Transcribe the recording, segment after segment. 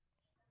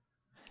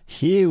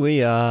Here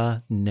we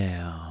are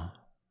now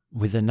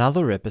with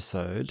another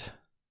episode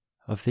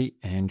of the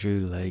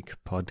Andrew Lake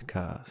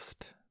Podcast.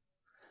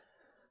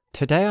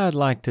 Today I'd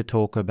like to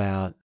talk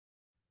about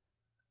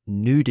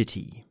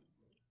nudity.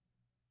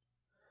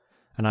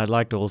 And I'd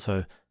like to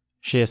also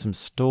share some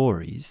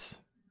stories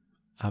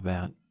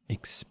about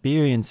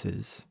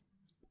experiences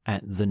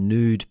at the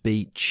nude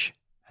beach.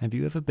 Have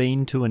you ever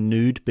been to a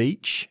nude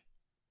beach?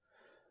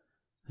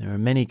 There are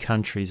many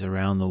countries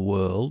around the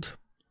world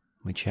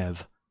which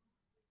have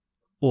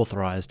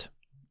authorized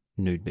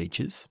nude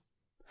beaches.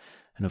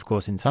 And of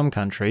course, in some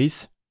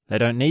countries, they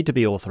don't need to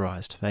be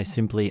authorized. They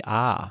simply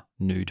are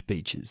nude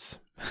beaches.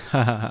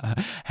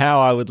 How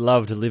I would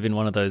love to live in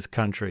one of those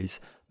countries.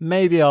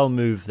 Maybe I'll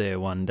move there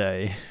one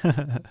day.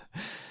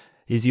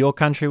 Is your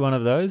country one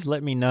of those?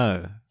 Let me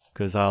know,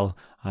 because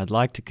I'd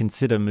like to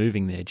consider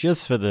moving there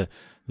just for the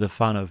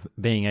fun of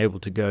being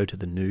able to go to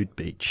the nude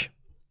beach.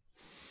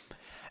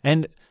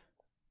 And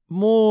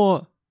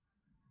more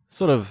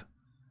sort of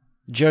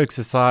jokes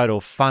aside or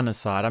fun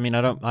aside, I mean,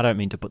 I don't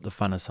mean to put the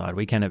fun aside.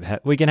 We can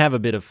have a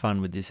bit of fun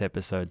with this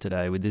episode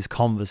today, with this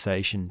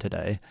conversation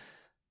today.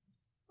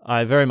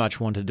 I very much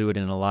want to do it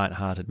in a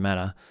light-hearted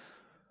manner.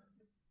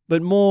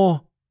 But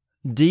more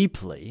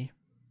deeply,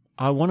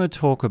 I want to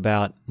talk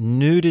about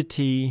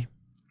nudity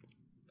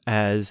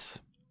as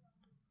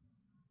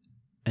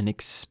an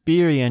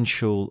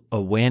experiential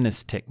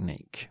awareness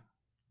technique.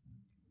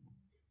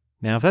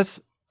 Now, if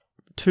that's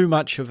too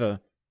much of a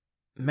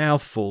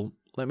mouthful,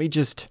 let me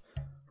just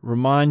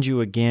remind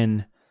you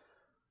again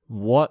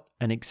what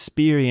an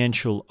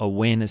experiential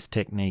awareness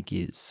technique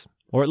is,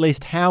 or at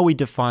least how we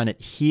define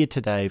it here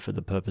today for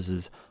the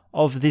purposes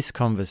of this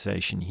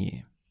conversation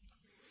here.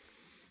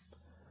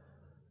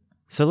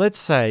 So let's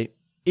say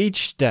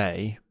each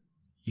day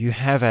you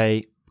have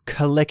a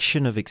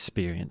collection of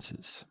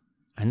experiences,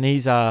 and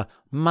these are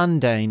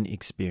mundane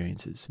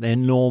experiences. They're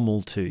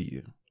normal to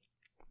you.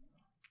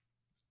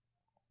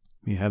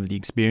 You have the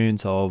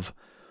experience of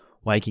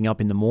waking up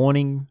in the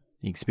morning,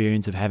 the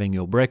experience of having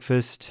your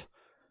breakfast,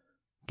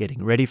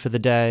 getting ready for the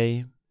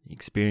day, the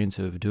experience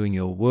of doing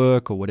your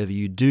work or whatever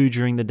you do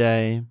during the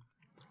day.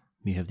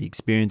 You have the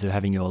experience of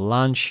having your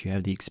lunch. You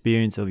have the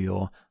experience of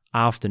your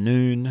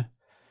afternoon.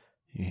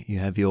 You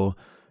have your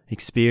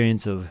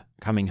experience of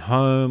coming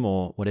home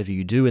or whatever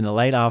you do in the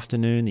late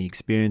afternoon, the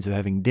experience of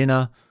having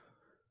dinner,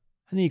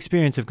 and the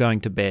experience of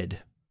going to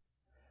bed.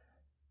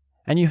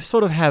 And you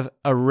sort of have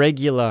a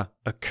regular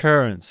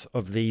occurrence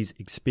of these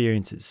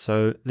experiences,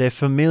 so they're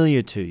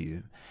familiar to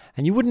you.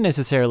 And you wouldn't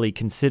necessarily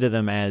consider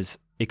them as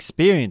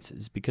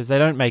experiences because they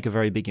don't make a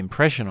very big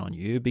impression on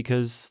you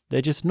because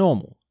they're just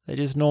normal. They're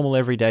just normal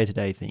everyday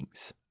to-day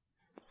things.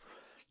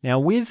 Now,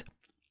 with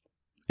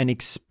an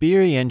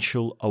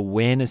experiential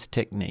awareness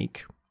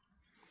technique,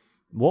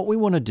 what we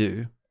want to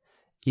do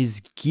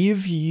is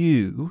give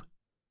you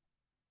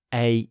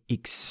an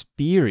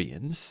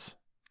experience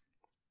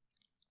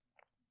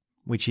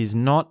which is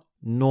not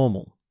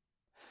normal.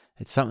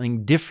 It's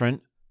something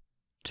different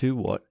to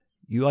what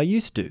you are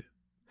used to.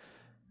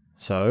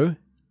 So,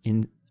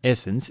 in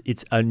essence,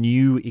 it's a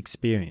new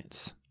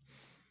experience.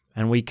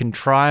 And we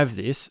contrive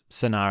this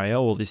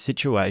scenario or this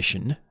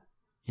situation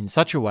in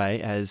such a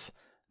way as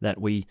that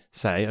we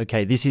say,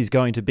 okay, this is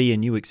going to be a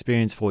new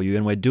experience for you,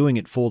 and we're doing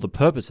it for the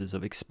purposes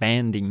of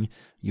expanding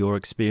your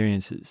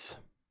experiences.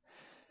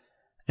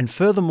 And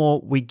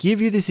furthermore, we give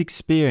you this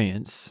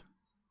experience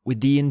with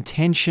the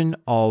intention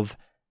of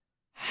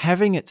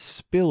having it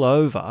spill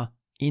over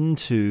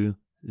into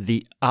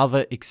the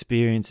other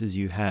experiences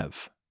you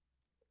have.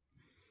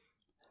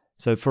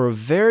 So for a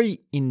very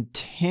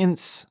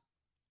intense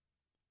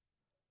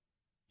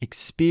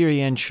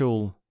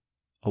experiential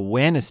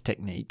awareness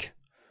technique,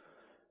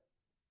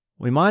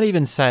 we might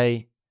even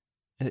say,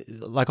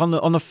 like on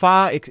the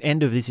far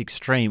end of this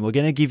extreme, we're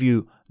going to give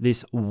you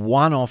this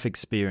one-off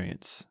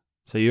experience.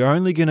 So you're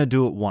only going to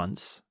do it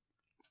once.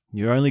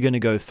 You're only going to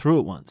go through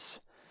it once.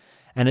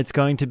 And it's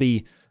going to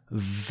be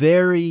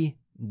very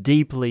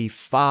deeply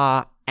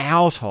far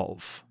out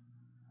of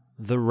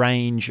the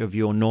range of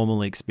your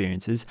normal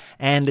experiences,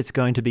 and it's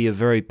going to be a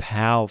very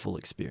powerful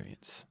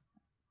experience.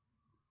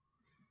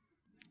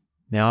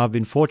 Now, I've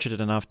been fortunate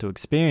enough to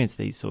experience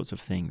these sorts of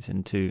things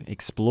and to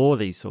explore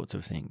these sorts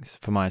of things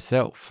for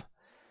myself.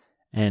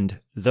 And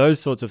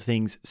those sorts of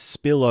things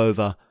spill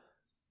over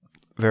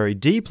very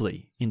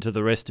deeply into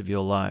the rest of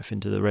your life,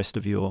 into the rest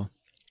of your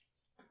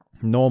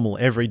normal,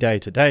 everyday,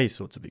 today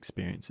sorts of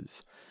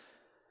experiences.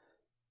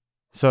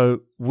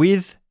 So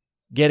with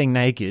getting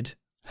naked,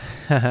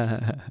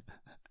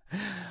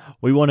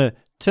 we want to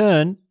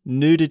turn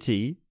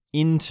nudity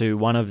into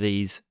one of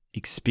these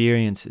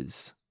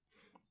experiences.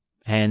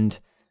 And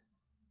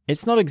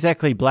it's not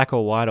exactly black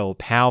or white or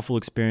powerful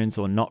experience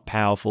or not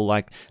powerful.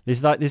 Like this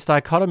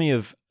dichotomy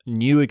of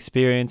new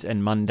experience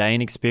and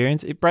mundane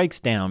experience, it breaks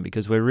down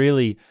because we're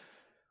really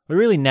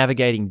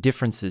navigating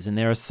differences, and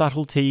there are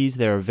subtleties,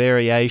 there are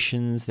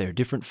variations, there are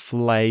different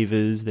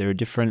flavors, there are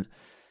different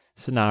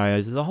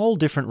scenarios. There's a whole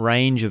different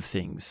range of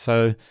things.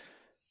 So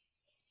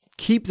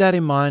keep that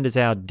in mind as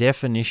our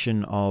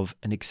definition of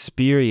an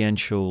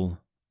experiential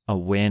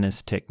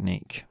awareness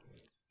technique.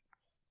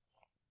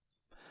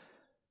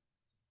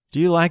 Do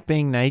you like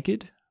being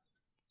naked?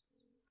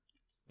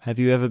 Have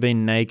you ever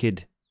been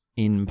naked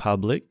in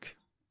public?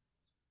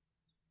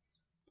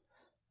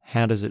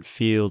 How does it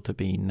feel to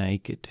be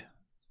naked?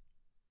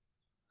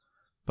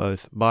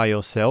 Both by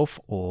yourself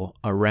or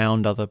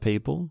around other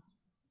people?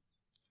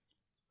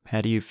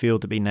 How do you feel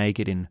to be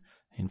naked in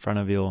front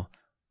of your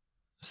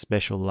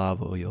special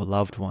love or your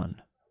loved one?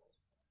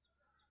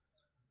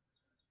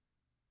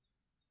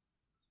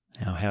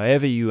 Now,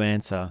 however you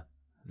answer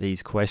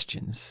these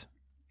questions,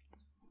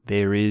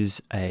 there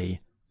is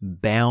a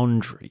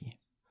boundary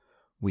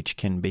which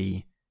can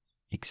be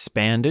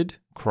expanded,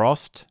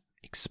 crossed,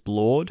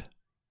 explored,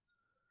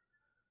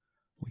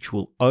 which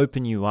will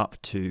open you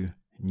up to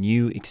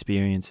new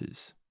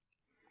experiences.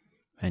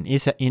 And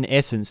in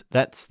essence,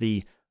 that's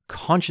the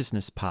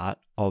consciousness part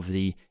of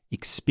the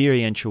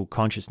experiential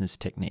consciousness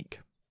technique.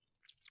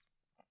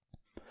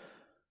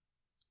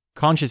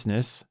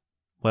 Consciousness,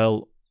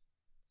 well,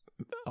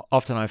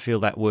 often I feel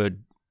that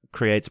word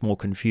creates more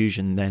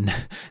confusion than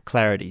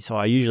clarity, so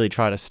I usually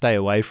try to stay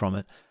away from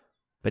it.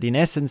 But in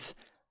essence,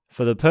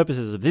 for the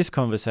purposes of this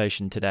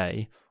conversation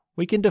today,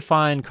 we can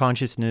define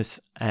consciousness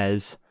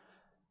as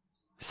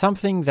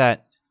something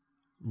that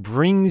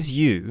brings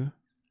you,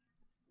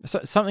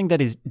 something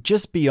that is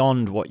just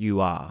beyond what you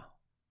are.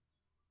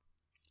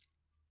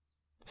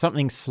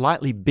 Something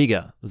slightly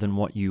bigger than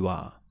what you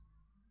are.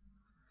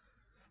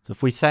 So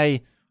if we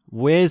say,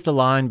 where's the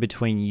line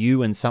between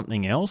you and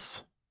something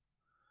else?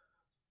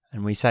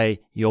 And we say,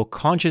 your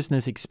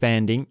consciousness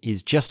expanding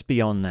is just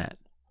beyond that.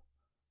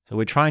 So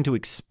we're trying to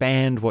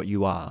expand what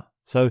you are.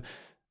 So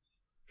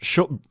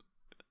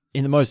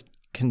in the most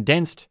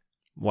condensed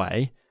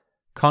way,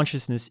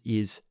 consciousness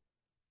is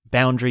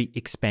boundary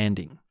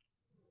expanding.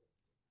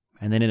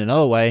 And then in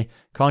another way,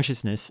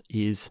 consciousness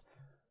is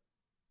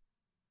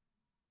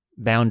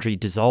boundary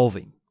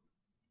dissolving.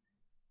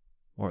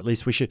 Or at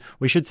least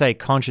we should say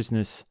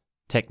consciousness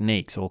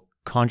techniques or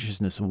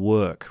consciousness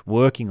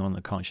working on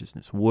the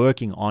consciousness,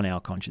 working on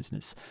our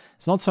consciousness.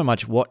 It's not so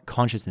much what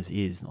consciousness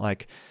is.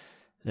 Like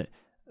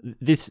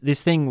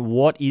this thing,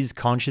 what is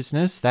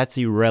consciousness? That's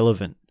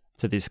irrelevant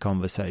to this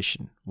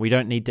conversation. We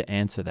don't need to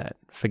answer that.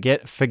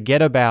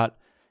 Forget about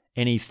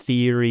any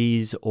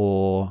theories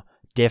or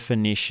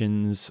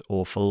definitions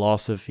or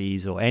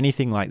philosophies or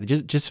anything like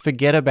that. Just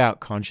forget about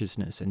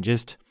consciousness and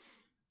just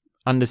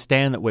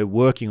understand that we're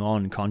working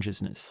on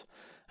consciousness.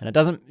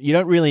 And you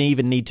don't really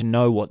even need to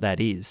know what that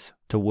is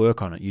to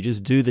work on it. You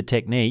just do the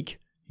technique,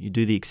 you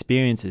do the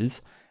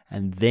experiences,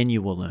 and then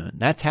you will learn.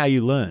 That's how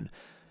you learn.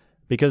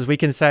 Because we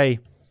can say,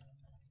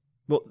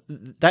 well,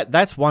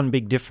 that's one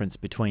big difference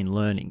between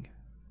learning.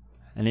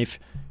 And if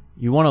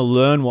you want to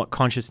learn what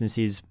consciousness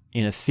is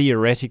in a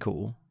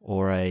theoretical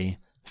or a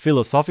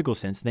philosophical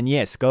sense, then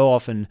yes, go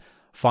off and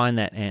find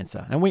that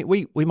answer. And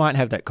we might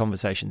have that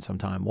conversation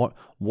sometime.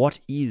 What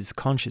is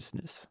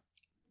consciousness?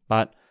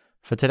 But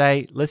for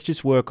today, let's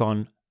just work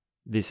on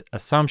this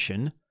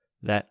assumption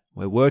that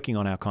we're working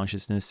on our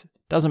consciousness.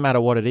 Doesn't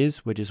matter what it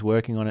is, we're just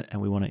working on it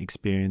and we want to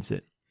experience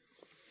it.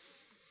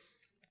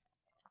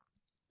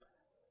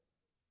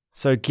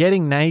 So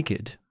getting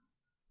naked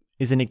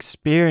is an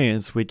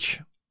experience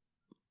which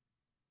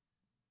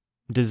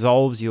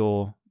dissolves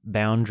your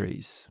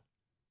boundaries,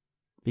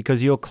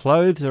 because your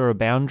clothes are a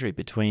boundary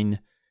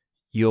between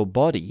your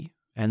body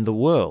and the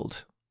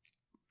world.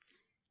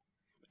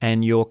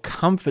 And your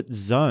comfort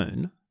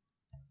zone,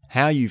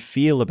 how you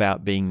feel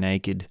about being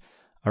naked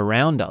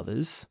around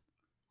others,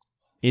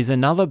 is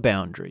another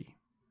boundary.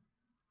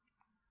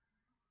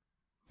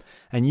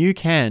 And you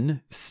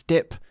can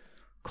step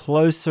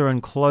closer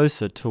and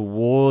closer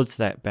towards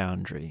that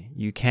boundary.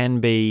 You can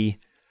be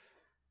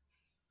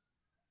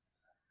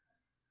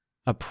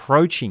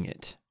approaching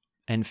it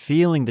and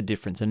feeling the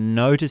difference and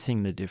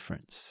noticing the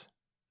difference.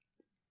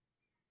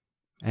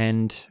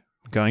 And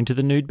going to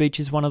the nude beach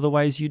is one of the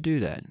ways you do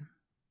that.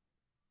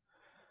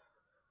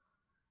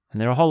 And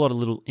there are a whole lot of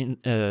little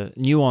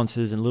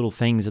nuances and little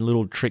things and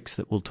little tricks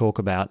that we'll talk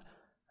about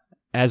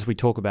as we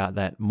talk about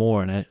that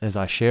more and as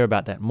I share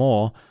about that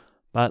more.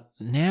 But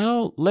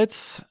now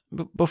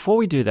before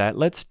we do that,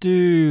 let's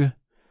do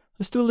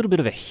a little bit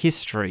of a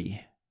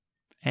history.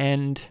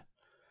 And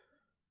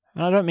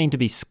I don't mean to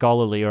be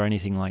scholarly or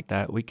anything like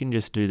that. We can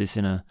just do this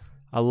in a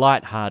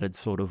light-hearted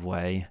sort of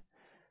way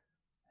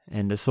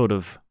and a sort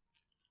of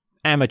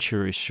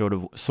amateurish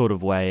sort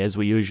of way, as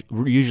we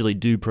usually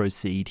do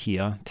proceed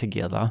here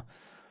together.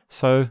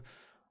 So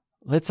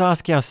let's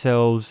ask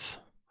ourselves,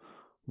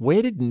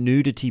 where did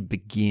nudity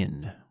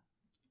begin?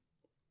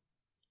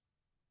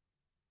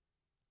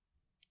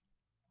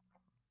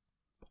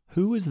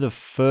 Who was the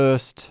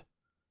first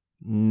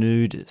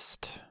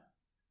nudist?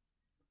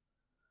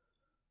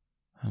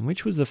 And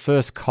which was the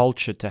first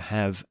culture to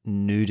have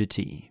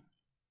nudity?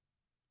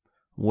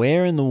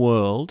 Where in the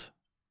world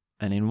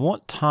and in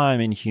what time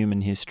in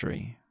human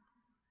history?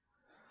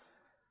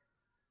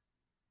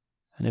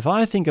 And if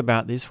I think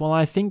about this, well,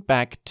 I think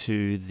back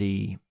to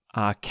the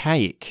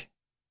archaic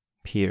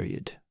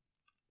period,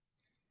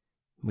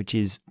 which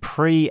is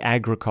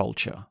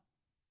pre-agriculture,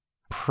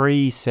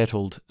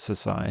 pre-settled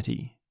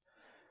society.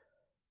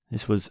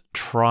 This was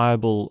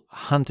tribal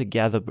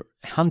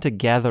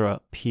hunter-gatherer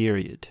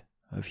period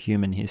of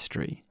human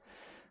history.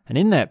 And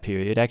in that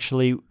period,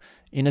 actually,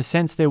 in a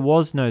sense, there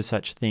was no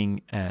such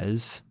thing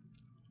as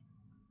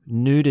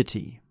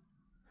nudity.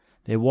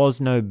 There was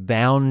no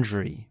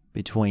boundary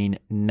between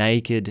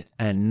naked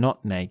and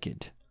not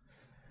naked.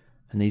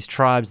 And these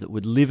tribes that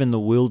would live in the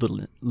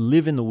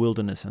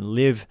wilderness and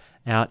live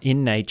out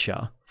in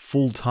nature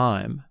full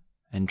time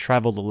and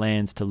travel the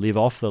lands to live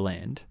off the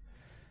land,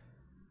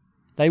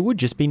 they would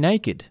just be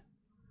naked.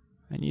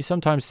 And you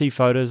sometimes see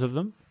photos of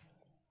them.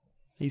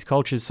 These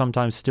cultures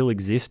sometimes still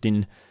exist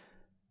in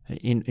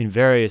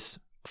various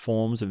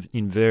forms,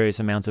 in various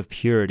amounts of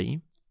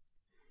purity.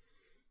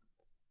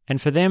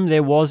 And for them,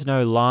 there was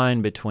no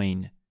line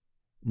between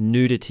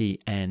nudity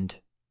and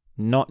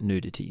not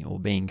nudity or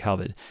being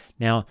covered.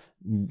 Now,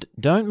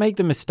 don't make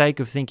the mistake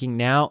of thinking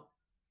now,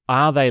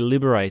 are they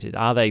liberated?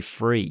 Are they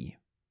free?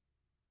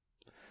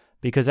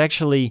 Because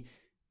actually,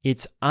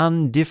 it's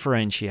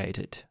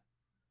undifferentiated.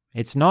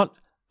 It's not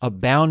a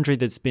boundary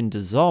that's been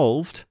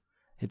dissolved.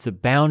 It's a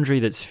boundary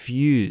that's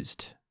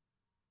fused.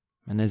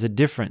 And there's a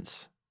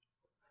difference.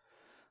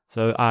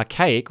 So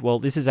archaic, well,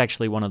 this is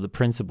actually one of the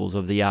principles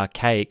of the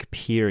archaic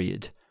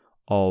period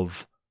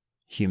of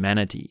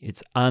humanity.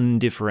 It's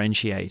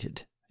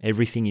undifferentiated.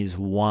 Everything is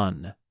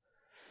one.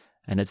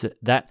 And it's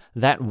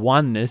that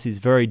oneness is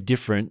very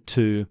different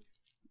to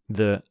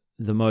the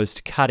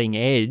most cutting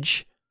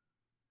edge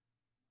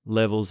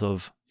levels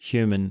of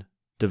human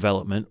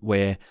development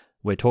where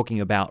we're talking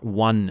about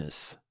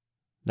oneness.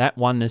 That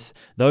oneness,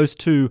 those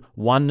two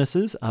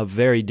onenesses are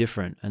very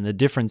different. And the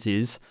difference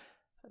is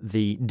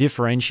the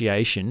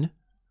differentiation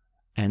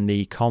and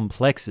the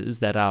complexes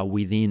that are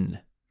within.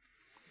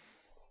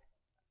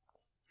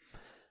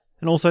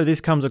 And also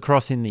this comes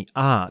across in the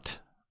art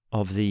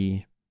of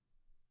the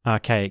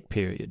archaic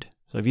period.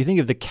 So if you think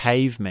of the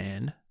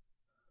caveman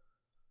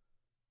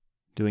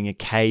doing a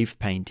cave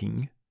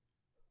painting,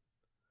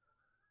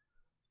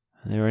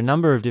 there are a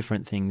number of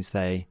different things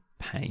they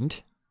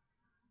paint.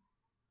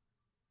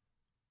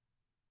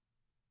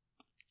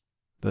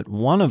 But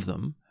one of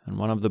them, and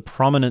one of the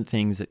prominent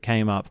things that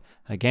came up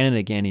again and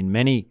again in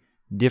many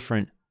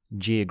different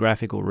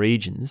geographical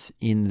regions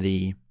in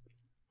the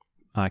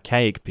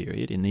archaic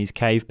period, in these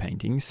cave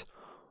paintings,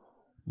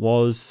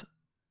 was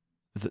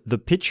the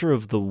picture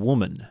of the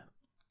woman.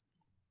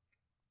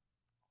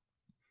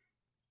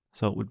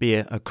 So it would be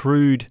a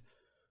crude,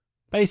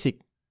 basic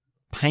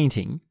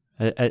painting,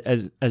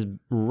 as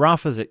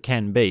rough as it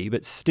can be,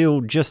 but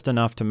still just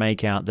enough to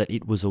make out that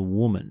it was a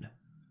woman.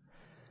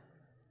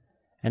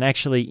 And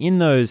actually, in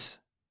those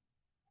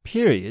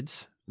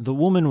periods, the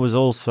woman was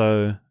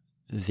also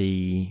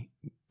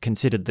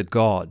considered the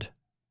god.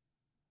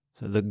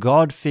 So the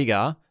god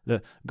figure,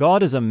 the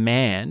God as a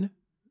man,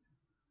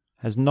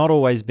 has not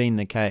always been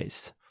the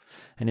case.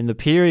 And in the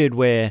period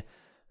where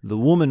the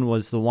woman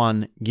was the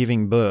one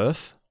giving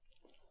birth,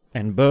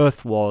 and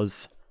birth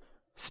was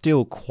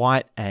still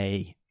quite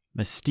a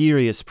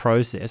mysterious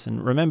process,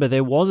 and remember,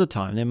 there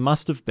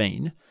must have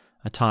been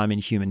a time in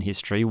human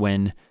history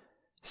when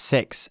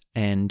sex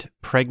and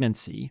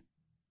pregnancy,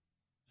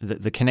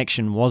 the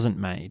connection wasn't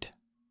made.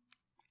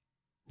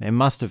 There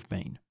must have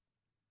been.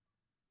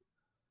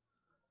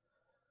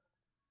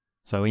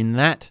 So in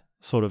that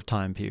sort of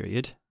time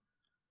period,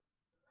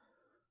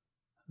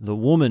 the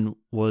woman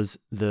was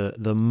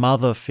the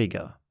mother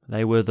figure.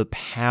 They were the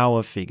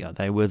power figure.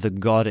 They were the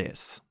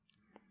goddess.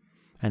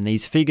 And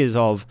these figures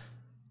of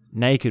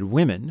naked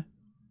women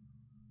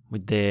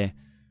with their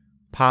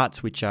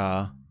parts which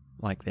are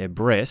like their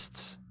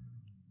breasts.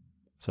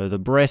 So the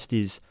breast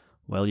is,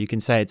 well, you can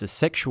say it's a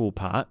sexual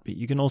part, but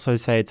you can also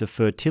say it's a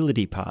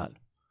fertility part.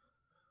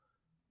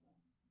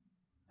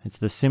 It's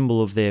the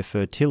symbol of their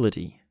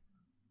fertility.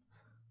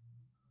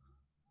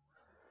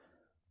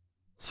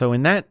 So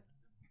in that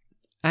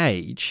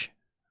age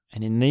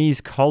and in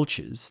these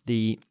cultures,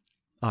 the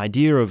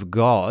idea of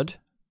God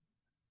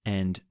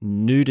and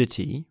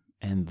nudity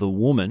and the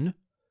woman,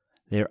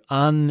 they're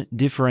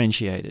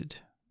undifferentiated.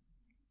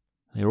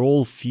 They're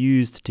all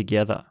fused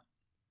together.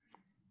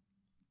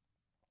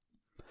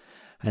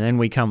 And then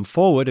we come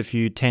forward a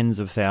few tens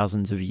of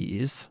thousands of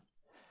years,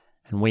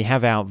 and we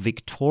have our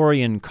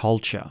Victorian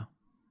culture,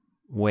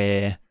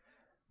 where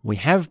we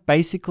have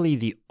basically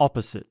the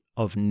opposite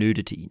of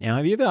nudity. Now,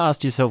 have you ever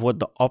asked yourself what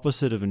the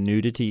opposite of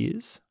nudity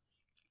is?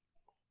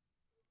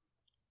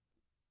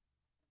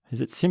 Is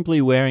it simply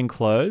wearing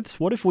clothes?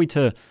 What if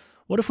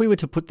we were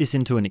to put this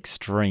into an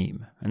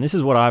extreme? And this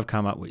is what I've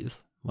come up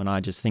with when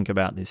I just think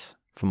about this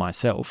for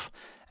myself.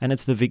 And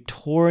it's the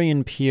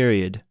Victorian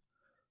period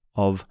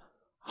of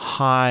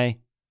high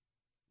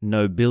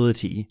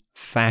nobility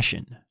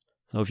fashion.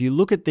 So if you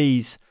look at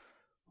these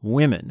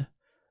women,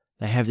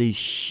 they have these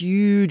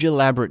huge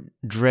elaborate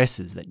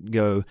dresses that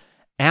go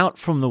out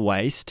from the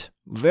waist,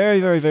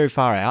 very, very, very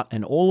far out,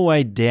 and all the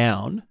way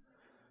down.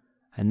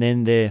 and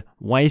then their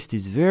waist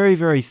is very,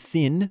 very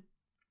thin,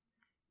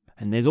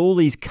 and there's all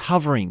these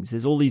coverings,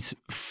 there's all these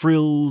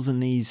frills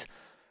and these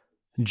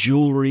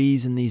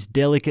jewelries and these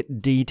delicate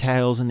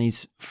details and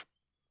these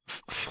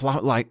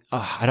I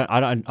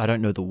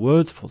don't know the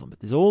words for them, but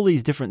there's all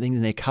these different things,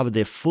 and they're covered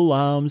their full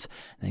arms,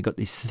 and they've got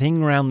this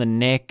thing around the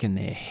neck, and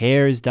their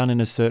hair is done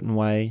in a certain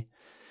way,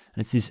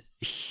 and it's this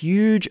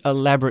huge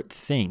elaborate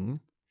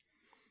thing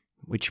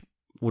which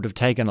would have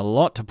taken a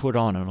lot to put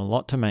on and a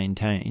lot to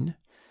maintain,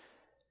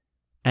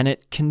 and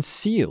it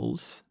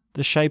conceals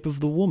the shape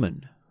of the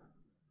woman.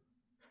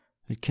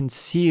 It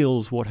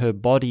conceals what her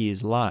body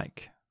is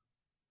like.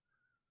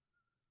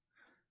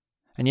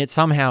 And yet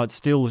somehow it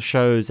still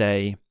shows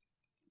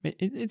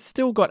it's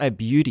still got a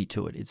beauty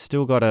to it. It's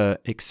still got a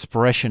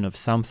expression of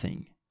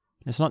something.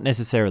 It's not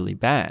necessarily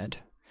bad.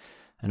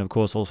 And of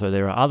course also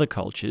there are other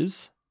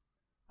cultures,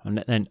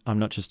 and I'm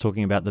not just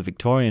talking about the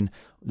Victorian,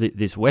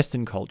 this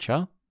Western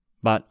culture,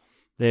 but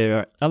there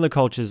are other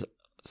cultures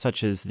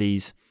such as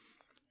these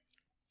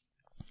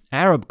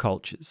Arab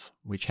cultures,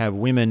 which have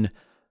women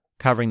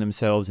covering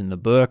themselves in the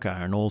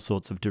burqa and all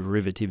sorts of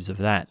derivatives of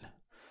that.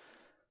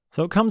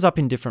 So it comes up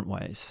in different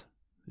ways.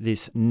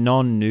 This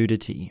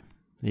non-nudity,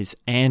 this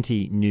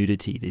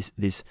anti-nudity,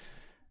 this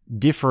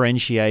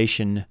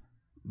differentiation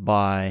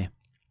by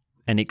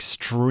an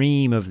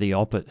extreme of the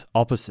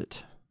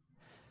opposite.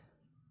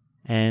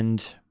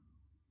 And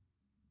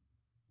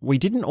we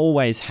didn't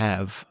always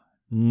have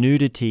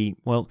nudity.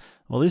 Well,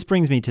 this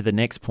brings me to the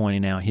next point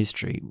in our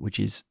history, which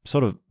is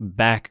sort of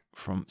back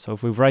from, so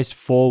if we've raced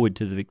forward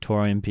to the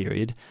Victorian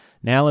period,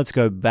 now let's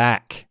go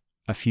back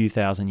a few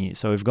thousand years.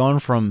 So we've gone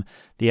from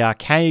the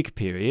Archaic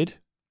period,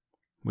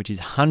 which is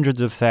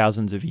hundreds of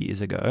thousands of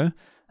years ago,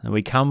 and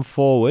we come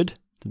forward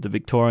to the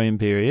Victorian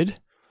period,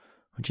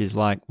 which is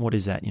like, what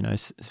is that,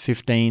 1500s,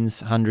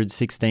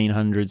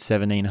 1600s,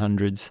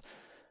 1700s,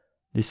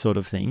 this sort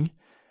of thing.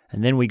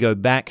 And then we go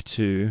back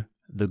to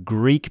the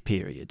Greek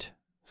period.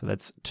 So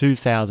that's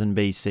 2000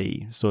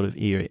 BC sort of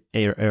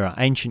era,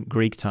 ancient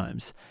Greek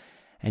times.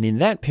 And in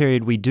that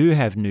period, we do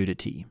have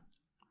nudity.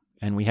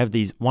 And we have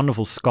these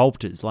wonderful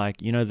sculptors, like,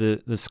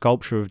 the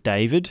sculpture of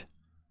David.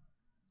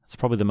 It's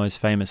probably the most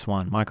famous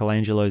one,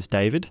 Michelangelo's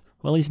David.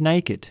 Well, he's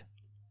naked.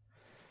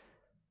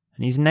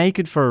 And he's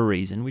naked for a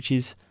reason, which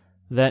is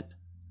that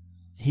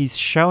he's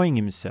showing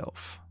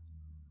himself.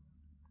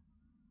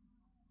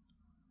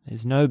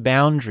 There's no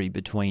boundary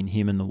between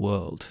him and the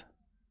world.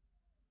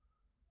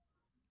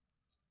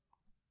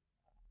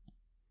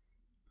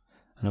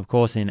 And of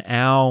course, in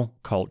our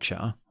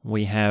culture,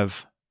 we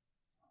have,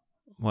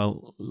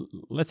 well,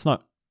 let's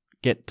not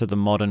get to the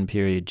modern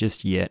period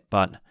just yet,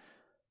 but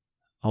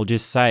I'll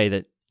just say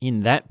that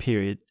in that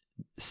period,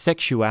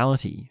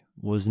 sexuality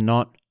was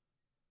not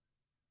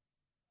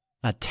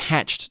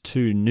attached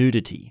to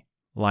nudity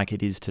like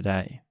it is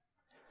today.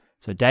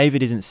 So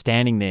David isn't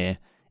standing there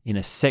in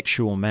a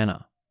sexual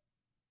manner.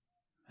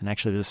 And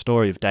actually the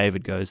story of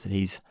David goes that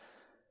he's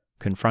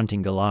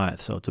confronting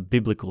Goliath, so it's a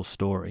biblical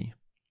story.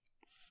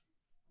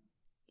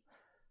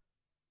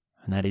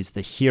 And that is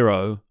the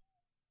hero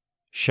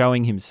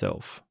showing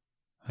himself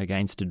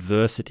against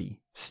adversity,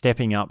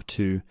 stepping up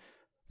to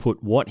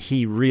put what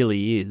he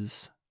really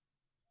is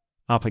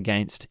up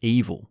against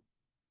evil.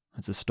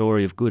 It's a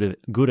story of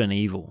good and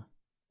evil.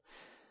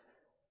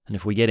 And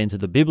if we get into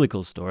the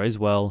biblical stories,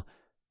 well,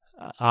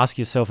 ask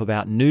yourself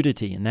about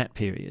nudity in that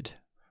period.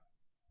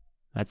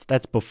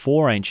 That's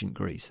before ancient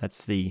Greece.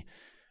 That's the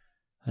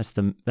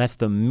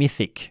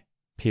mythic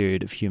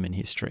period of human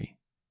history.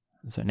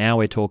 So now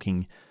we're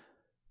talking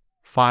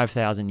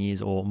 5,000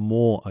 years or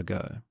more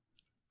ago.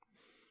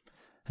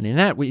 And in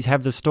that we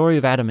have the story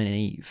of Adam and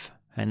Eve.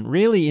 And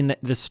really in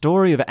the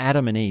story of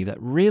Adam and Eve,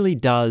 that really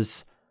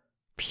does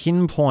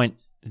pinpoint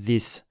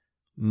this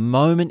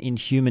moment in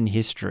human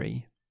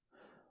history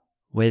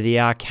where the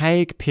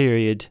Archaic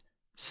period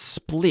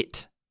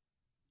split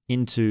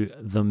into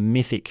the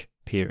mythic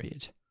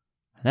period.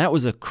 And that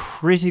was a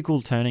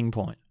critical turning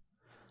point.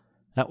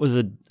 That was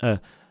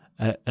a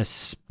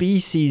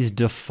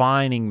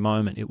species-defining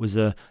moment. It was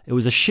a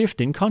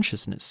shift in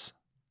consciousness.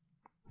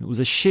 It was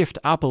a shift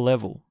up a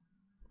level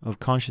of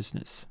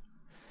consciousness.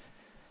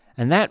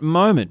 And that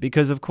moment,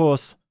 because of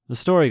course the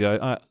story goes,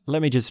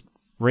 let me just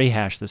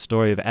rehash the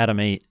story of Adam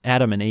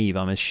and Eve.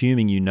 I'm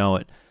assuming you know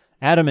it.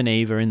 Adam and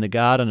Eve are in the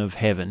Garden of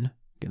Heaven,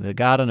 the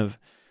Garden of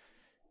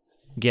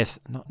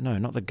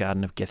not the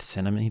Garden of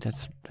Gethsemane.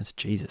 That's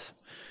Jesus.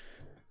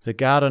 The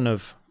Garden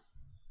of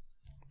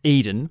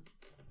Eden,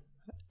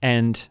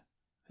 and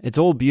it's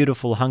all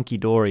beautiful,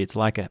 hunky-dory. It's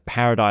like a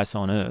paradise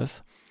on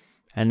earth.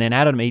 And then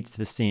Adam eats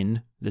the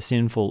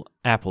sinful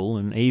apple,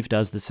 and Eve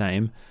does the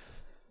same.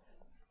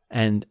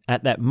 And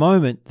at that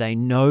moment, they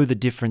know the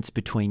difference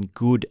between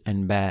good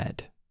and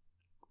bad.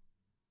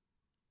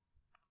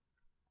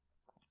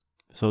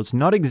 So it's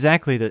not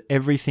exactly that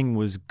everything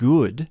was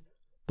good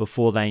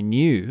before they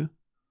knew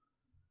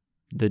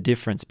the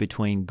difference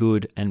between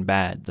good and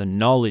bad, the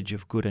knowledge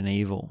of good and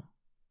evil.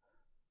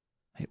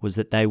 It was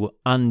that they were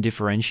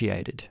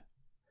undifferentiated.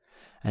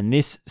 And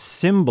this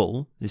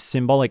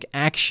symbolic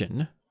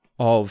action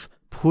of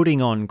putting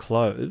on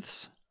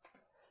clothes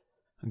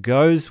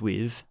goes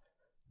with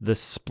the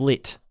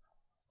split,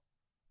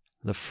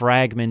 the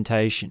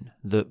fragmentation,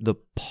 the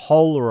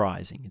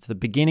polarizing. It's the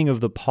beginning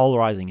of the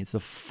polarizing. It's the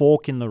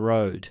fork in the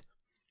road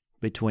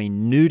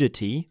between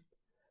nudity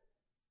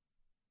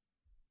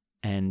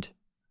and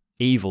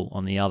evil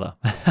on the other.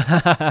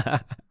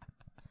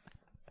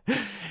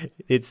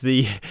 It's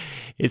the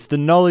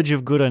knowledge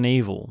of good and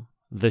evil,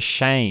 the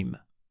shame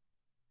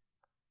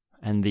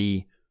and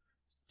the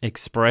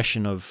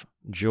expression of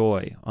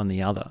joy on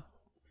the other.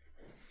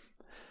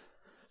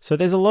 So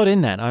there's a lot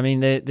in that. I mean,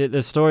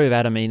 the story of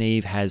Adam and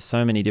Eve has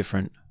so many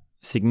different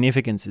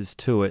significances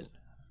to it.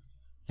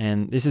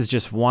 And this is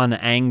just one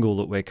angle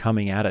that we're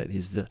coming at it,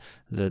 is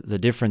the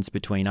difference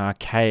between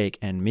archaic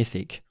and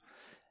mythic.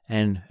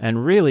 And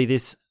really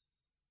this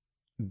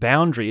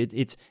boundary,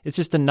 it's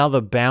just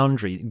another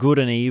boundary. Good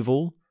and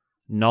evil,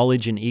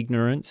 knowledge and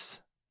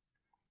ignorance,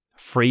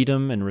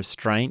 freedom and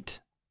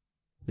restraint.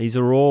 These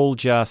are all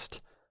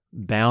just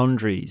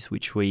boundaries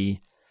which we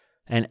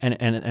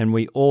and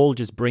we all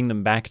just bring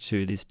them back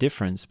to this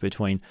difference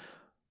between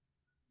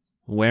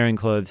wearing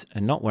clothes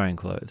and not wearing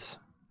clothes.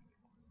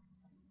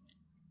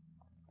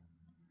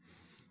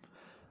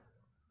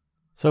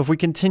 So if we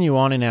continue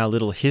on in our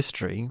little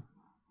history,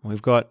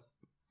 we've got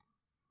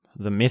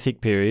the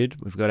mythic period,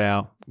 we've got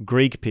our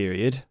Greek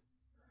period,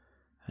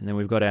 and then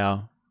we've got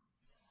our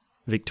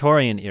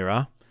Victorian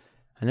era,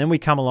 and then we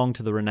come along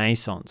to the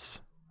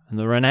Renaissance. And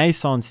the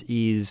Renaissance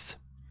is,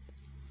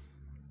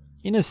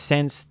 in a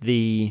sense,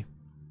 the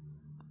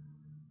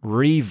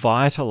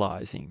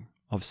revitalizing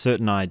of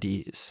certain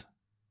ideas.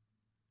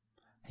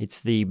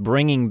 It's the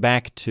bringing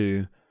back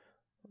to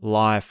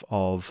life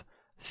of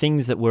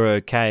things that were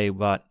okay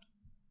but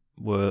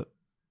were,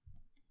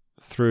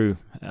 through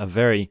a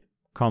very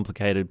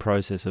complicated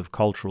process of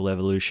cultural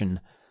evolution,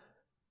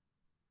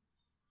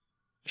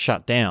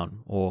 shut down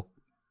or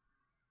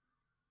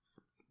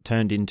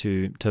turned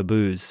into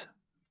taboos.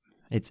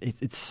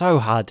 It's so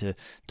hard to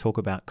talk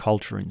about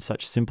culture in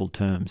such simple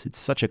terms. It's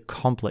such a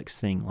complex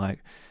thing. Like,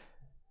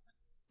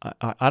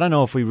 I don't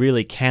know if we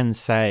really can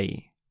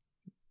say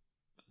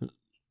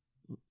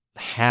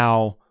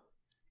how.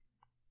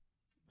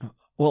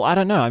 Well, I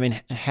don't know. I mean,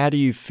 how do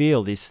you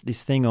feel this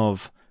thing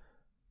of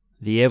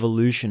the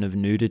evolution of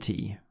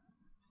nudity?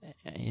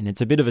 And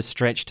it's a bit of a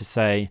stretch to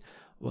say,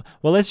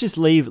 well, let's just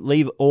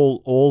leave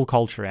all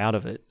culture out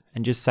of it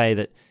and just say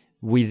that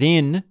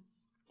within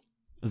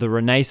the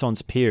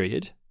Renaissance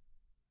period,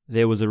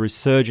 there was a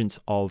resurgence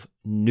of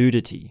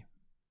nudity.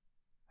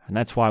 And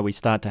that's why we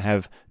start to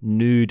have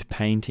nude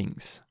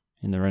paintings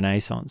in the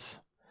Renaissance.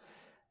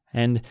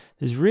 And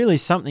there's really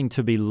something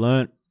to be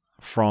learnt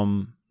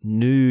from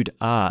nude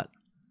art,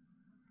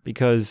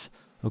 because,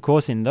 of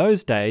course, in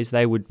those days,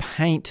 they would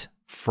paint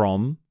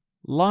from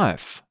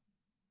life.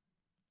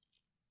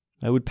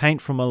 They would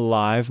paint from a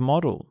live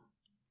model,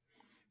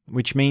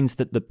 which means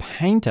that the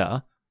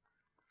painter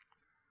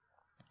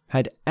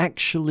had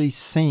actually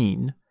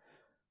seen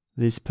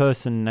this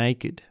person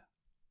naked.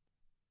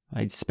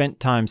 They'd spent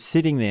time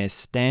sitting there,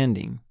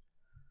 standing,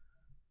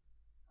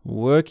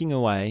 working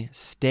away,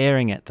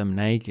 staring at them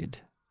naked.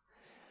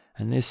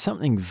 And there's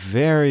something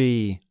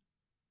very,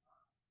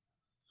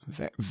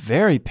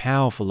 very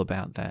powerful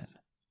about that.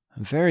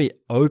 Very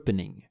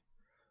opening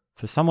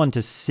for someone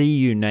to see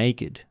you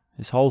naked.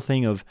 This whole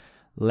thing of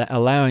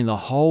allowing the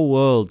whole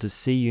world to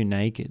see you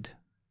naked.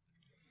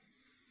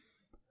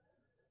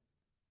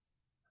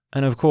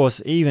 And of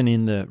course, even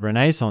in the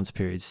Renaissance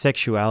period,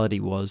 sexuality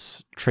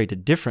was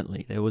treated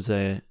differently. There was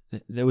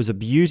a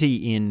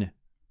beauty in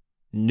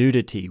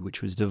nudity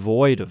which was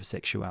devoid of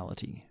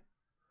sexuality.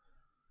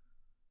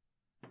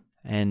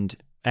 And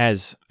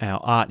as our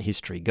art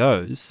history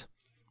goes,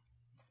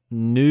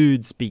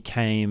 nudes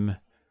became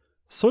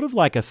sort of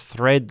like a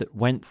thread that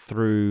went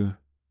through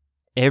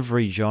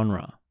every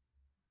genre.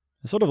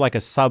 Sort of like a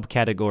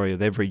subcategory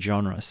of every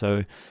genre.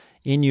 So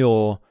in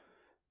your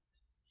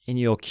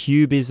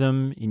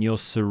cubism, in your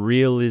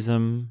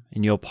surrealism,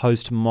 in your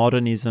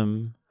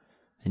postmodernism,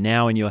 and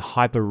now in your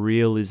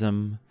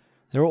hyperrealism,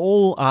 they're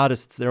all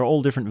artists, they're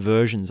all different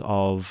versions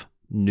of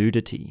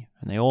nudity,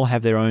 and they all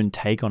have their own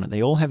take on it.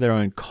 They all have their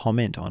own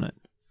comment on it.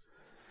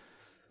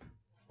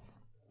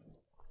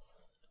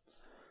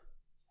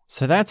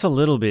 So that's a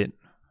little bit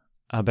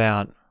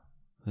about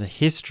the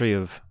history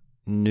of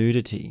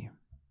nudity.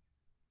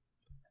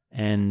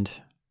 And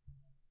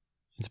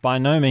it's by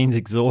no means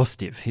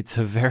exhaustive. It's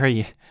a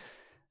very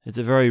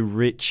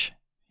rich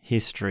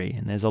history,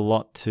 and there's a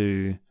lot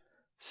to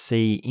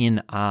see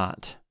in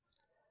art.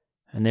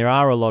 And there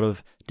are a lot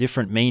of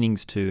different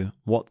meanings to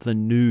what the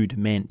nude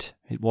meant.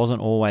 It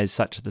wasn't always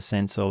such the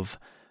sense of,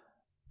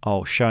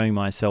 showing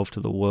myself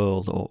to the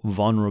world or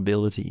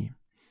vulnerability.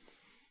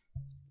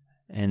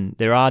 And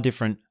there are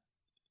different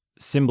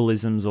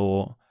symbolisms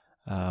or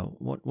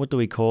what do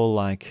we call,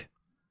 like,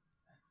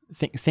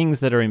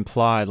 things that are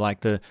implied,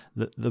 like the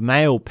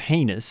male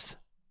penis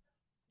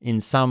in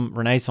some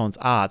Renaissance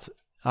art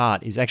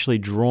is actually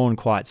drawn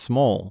quite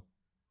small.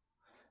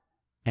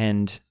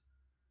 And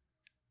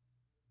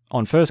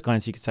on first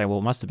glance, you could say, well,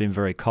 it must have been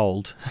very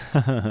cold.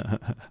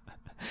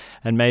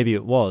 And maybe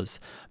it was.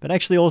 But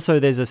actually also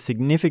there's a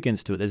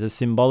significance to it. There's a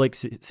symbolic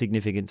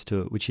significance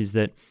to it, which is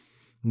that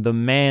the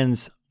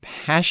man's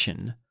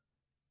passion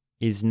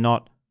is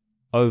not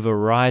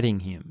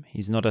overriding him.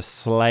 He's not a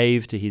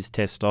slave to his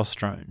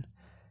testosterone.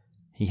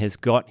 He has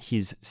got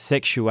his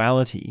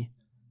sexuality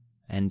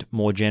and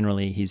more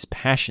generally his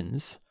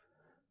passions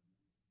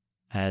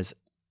as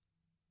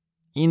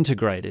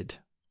integrated.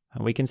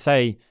 And we can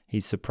say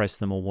he's suppressed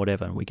them or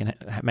whatever, and we can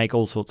make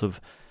all sorts of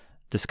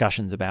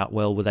discussions about,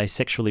 well, were they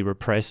sexually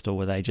repressed or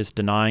were they just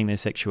denying their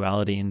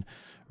sexuality and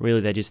really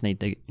they just need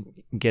to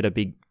get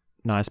a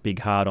nice big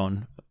hard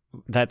on.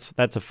 That's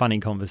a funny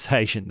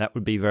conversation. That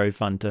would be very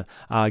fun to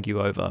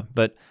argue over.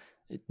 But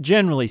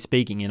generally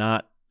speaking, in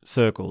art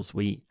circles,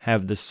 we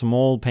have the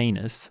small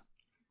penis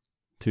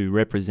to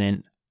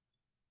represent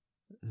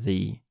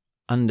the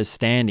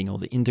understanding or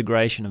the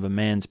integration of a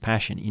man's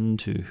passion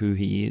into who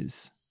he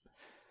is.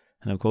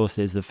 And of course,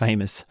 there's the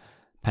famous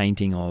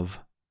painting of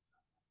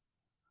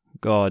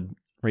God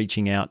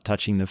reaching out,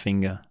 touching the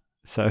finger.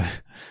 So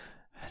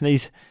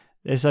there's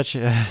such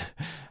a...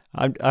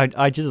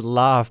 I just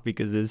laugh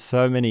because there's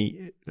so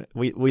many...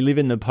 We live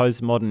in the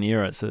postmodern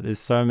era, so there's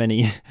so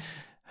many...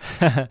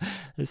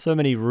 there's so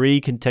many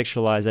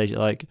recontextualization.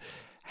 Like,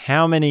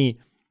 how many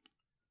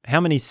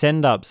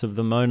send-ups of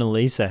the Mona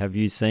Lisa have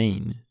you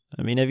seen?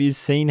 I mean, have you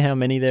seen how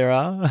many there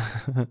are?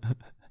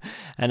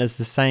 And it's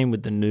the same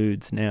with the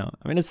nudes now.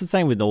 I mean, it's the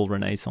same with all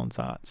Renaissance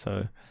art,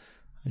 so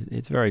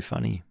it's very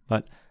funny.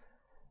 But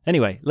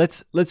anyway,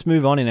 let's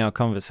move on in our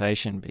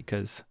conversation,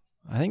 because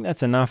I think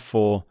that's enough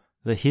for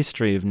the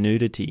history of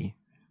nudity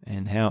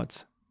and how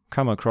it's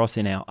come across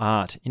in our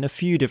art in a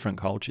few different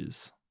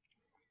cultures.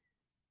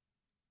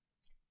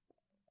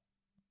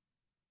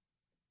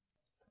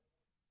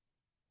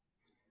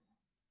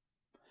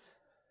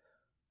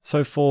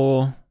 So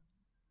for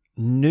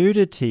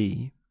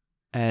nudity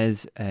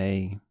as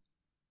a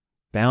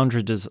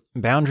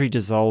boundary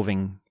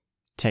dissolving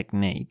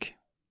technique,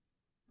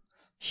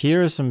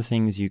 here are some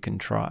things you can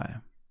try.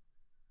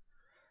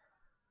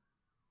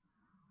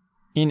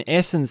 In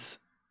essence,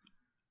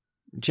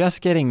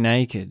 just getting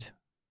naked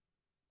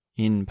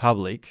in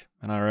public,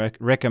 and I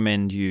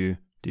recommend you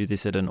do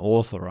this at an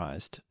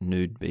authorized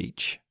nude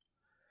beach.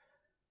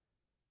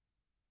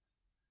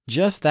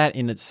 Just that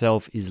in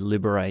itself is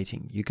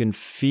liberating. You can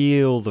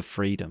feel the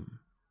freedom.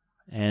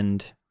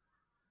 And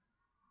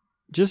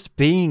just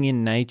being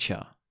in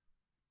nature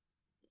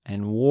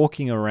and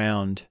walking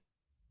around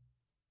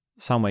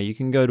somewhere. You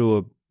can go to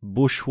a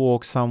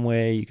bushwalk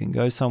somewhere, you can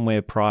go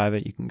somewhere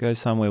private, you can go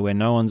somewhere where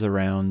no one's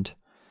around,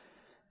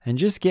 and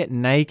just get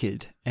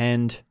naked.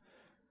 And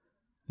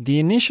the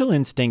initial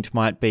instinct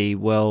might be,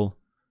 well,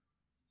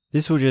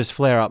 this will just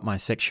flare up my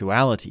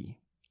sexuality.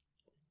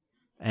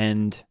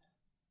 And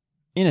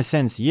in a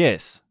sense,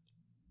 yes,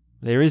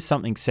 there is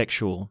something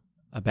sexual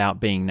about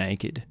being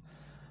naked.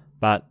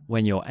 But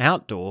when you're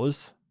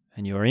outdoors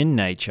and you're in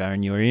nature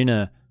and you're in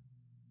a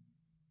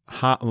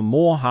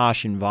more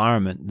harsh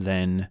environment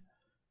than,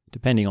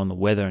 depending on the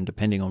weather and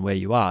depending on where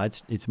you are,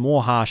 it's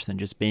more harsh than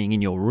just being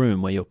in your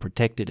room where you're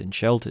protected and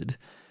sheltered.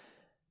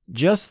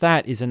 Just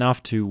that is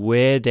enough to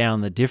wear down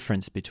the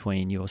difference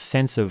between your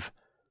sense of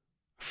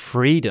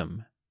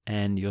freedom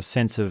and your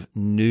sense of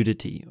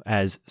nudity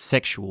as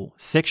sexual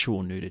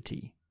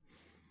nudity.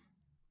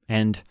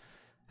 And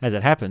as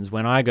it happens,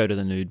 when I go to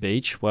the nude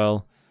beach,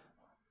 well,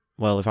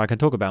 if I can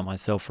talk about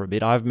myself for a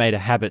bit, I've made a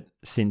habit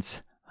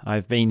since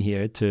I've been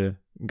here to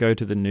go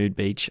to the nude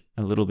beach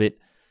a little bit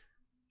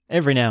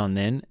every now and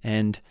then,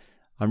 and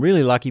I'm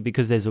really lucky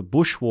because there's a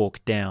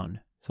bushwalk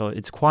down. So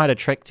it's quite a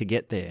trek to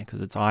get there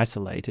because it's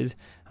isolated,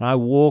 and I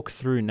walk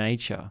through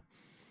nature.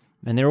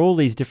 And there are all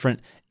these different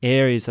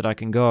areas that I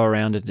can go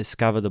around and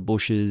discover the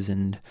bushes,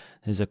 and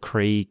there's a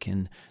creek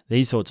and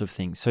these sorts of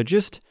things. So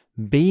just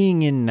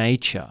being in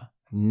nature,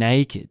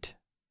 naked,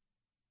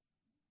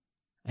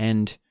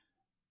 and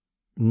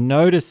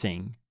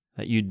noticing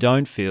that you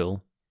don't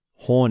feel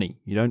horny,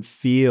 you don't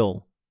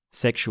feel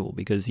sexual,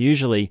 because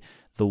usually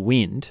the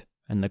wind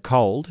and the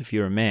cold, if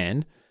you're a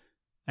man,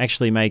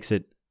 actually makes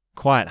it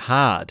quite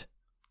hard.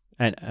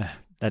 And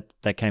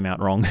that came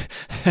out wrong.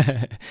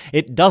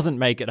 It doesn't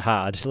make it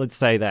hard. Let's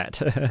say that.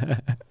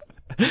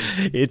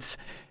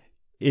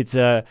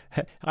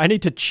 I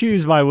need to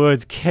choose my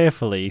words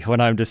carefully when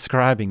I'm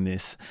describing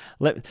this.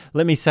 Let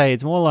me say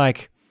it's more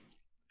like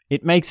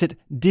it makes it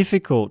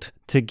difficult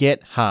to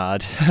get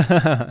hard.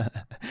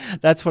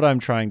 That's what I'm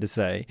trying to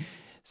say.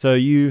 So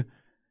you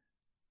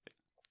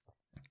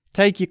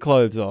take your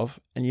clothes off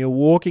and you're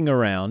walking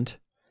around,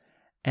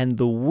 and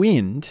the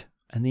wind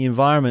and the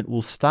environment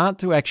will start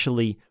to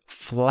actually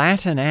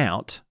flatten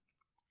out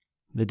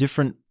the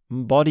different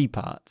body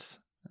parts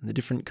and the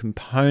different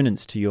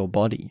components to your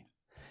body.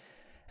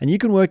 And you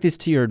can work this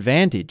to your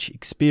advantage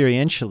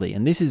experientially.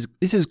 And this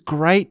is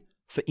great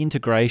for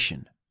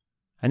integration.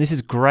 And this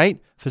is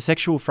great for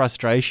sexual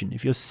frustration.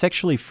 If you're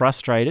sexually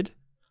frustrated,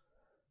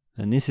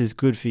 then this is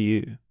good for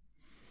you.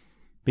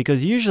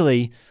 Because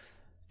usually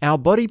our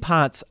body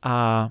parts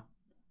are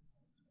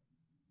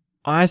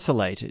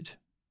isolated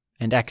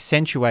and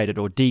accentuated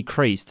or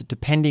decreased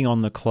depending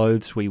on the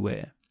clothes we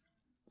wear.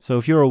 So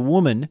if you're a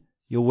woman,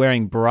 you're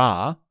wearing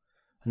bra,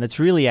 and it's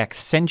really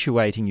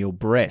accentuating your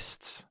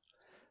breasts.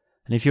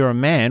 And if you're a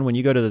man, when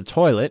you go to the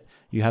toilet,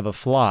 you have a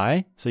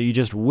fly, so you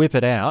just whip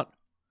it out,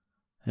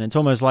 and it's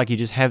almost like you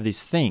just have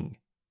this thing.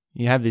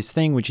 You have this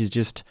thing which is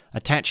just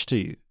attached to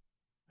you.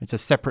 It's a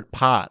separate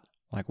part.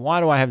 Like, why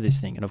do I have this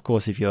thing? And of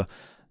course, if you're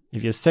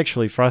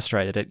sexually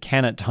frustrated, it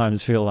can at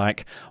times feel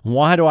like,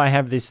 why do I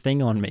have this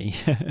thing on me?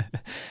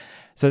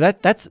 So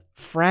that's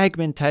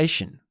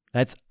fragmentation.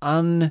 That's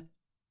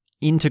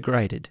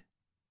unintegrated.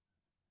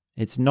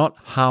 It's not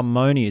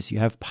harmonious. You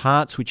have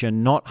parts which are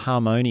not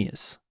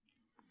harmonious.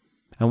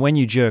 And when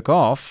you jerk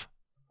off,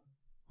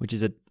 which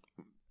is a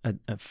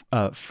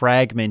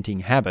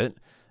fragmenting habit,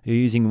 you're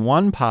using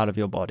one part of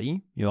your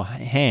body, your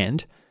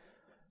hand,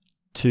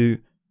 to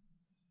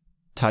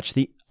touch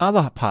the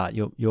other part,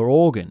 your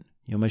organ,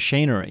 your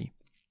machinery.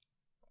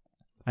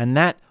 And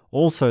that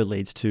also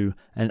leads to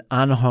an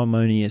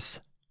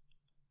unharmonious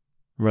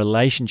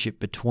relationship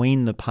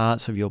between the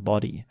parts of your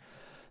body.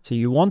 So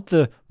you want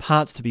the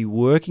parts to be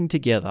working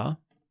together,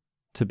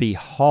 to be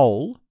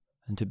whole,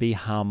 and to be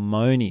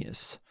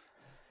harmonious.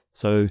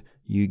 So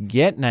you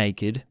get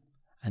naked,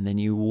 and then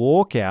you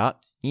walk out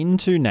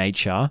into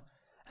nature,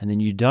 and then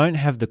you don't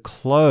have the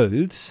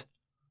clothes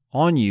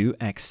on you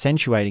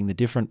accentuating the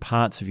different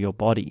parts of your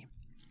body.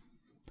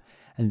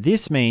 And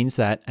this means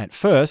that at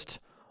first,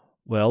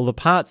 well, the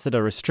parts that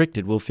are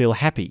restricted will feel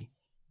happy.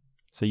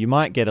 So you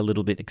might get a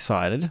little bit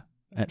excited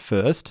at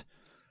first,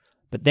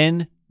 but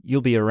then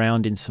you'll be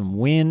around in some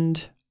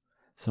wind.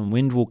 Some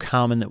wind will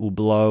come and it will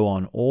blow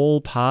on all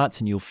parts,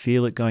 and you'll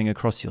feel it going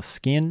across your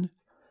skin.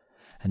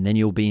 And then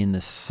you'll be in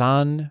the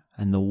sun,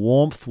 and the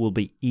warmth will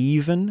be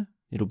even.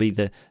 It'll be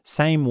the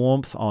same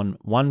warmth on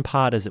one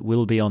part as it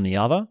will be on the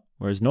other,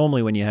 whereas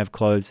normally when you have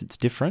clothes, it's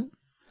different.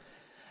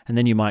 And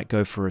then you might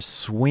go for a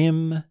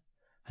swim,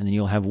 and then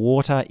you'll have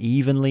water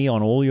evenly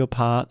on all your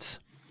parts.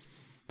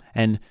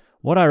 And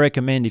what I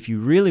recommend if you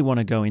really want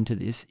to go into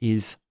this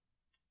is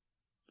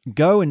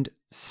go and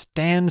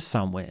stand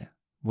somewhere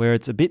where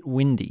it's a bit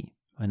windy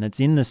and it's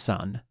in the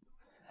sun,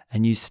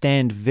 and you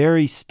stand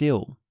very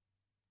still.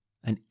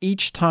 And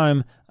each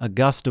time a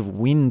gust of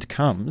wind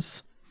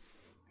comes,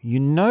 you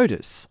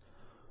notice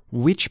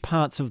which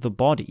parts of the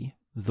body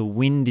the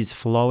wind is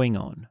flowing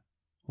on,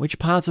 which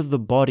parts of the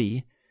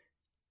body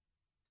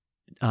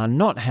are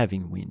not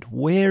having wind.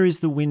 Where is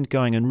the wind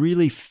going? And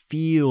really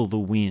feel the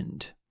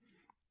wind.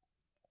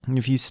 And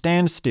if you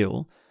stand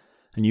still,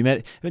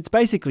 and it's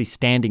basically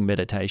standing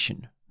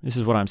meditation. This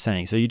is what I'm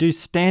saying. So you do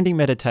standing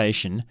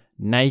meditation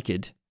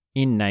naked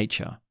in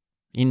nature,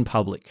 in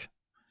public.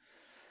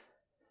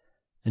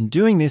 And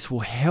doing this will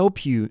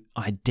help you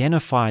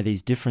identify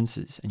these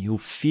differences, and you'll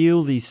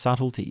feel these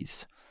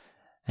subtleties.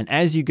 And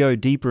as you go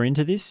deeper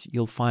into this,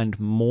 you'll find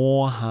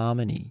more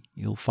harmony.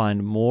 You'll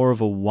find more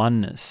of a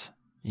oneness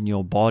in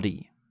your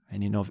body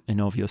and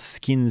of your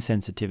skin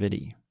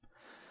sensitivity.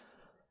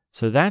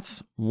 So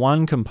that's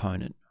one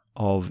component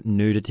of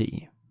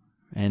nudity.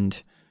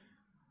 And,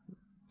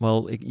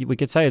 well, we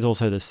could say it's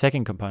also the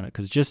second component,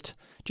 because just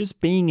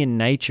being in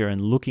nature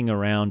and looking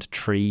around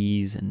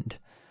trees and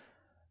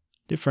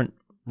different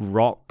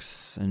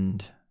rocks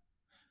and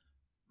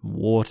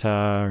water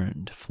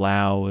and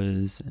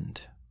flowers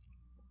and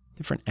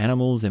different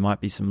animals. There might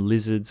be some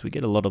lizards. We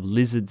get a lot of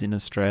lizards in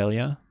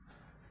Australia.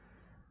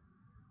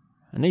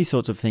 And these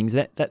sorts of things,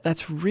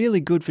 that's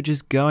really good for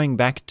just going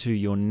back to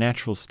your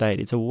natural state.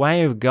 It's a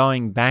way of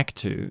going back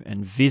to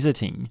and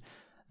visiting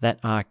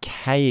that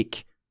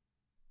archaic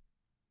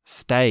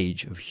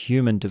stage of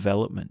human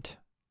development.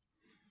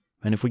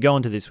 And if we go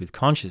into this with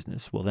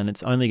consciousness, well, then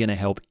it's only going to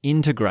help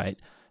integrate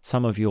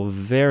some of your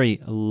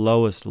very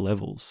lowest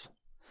levels.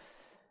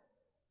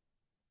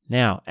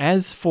 Now,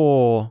 as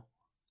for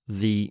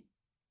the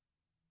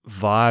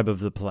vibe of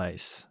the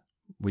place,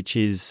 which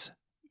is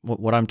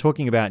what I'm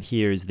talking about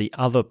here is the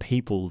other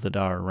people that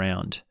are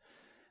around.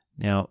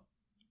 Now,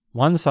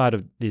 one side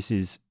of this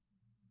is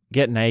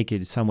get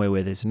naked somewhere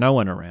where there's no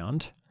one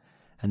around.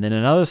 And then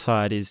another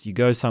side is you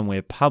go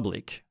somewhere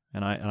public.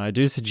 And I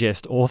do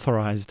suggest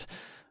authorized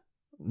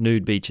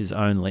nude beaches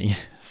only.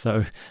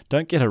 So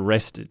don't get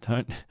arrested.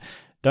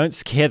 Don't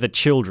scare the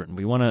children.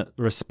 We want to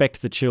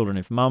respect the children.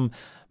 If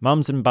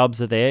mums and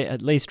bubs are there,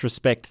 at least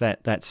respect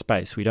that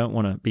space. We don't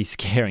want to be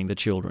scaring the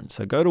children.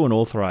 So go to an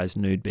authorized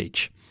nude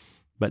beach.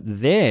 But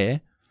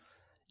there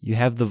you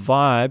have the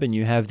vibe and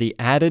you have the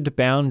added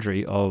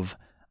boundary of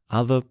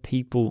other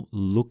people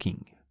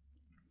looking.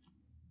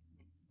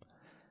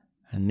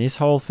 And this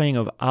whole thing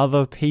of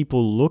other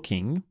people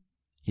looking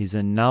is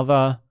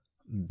another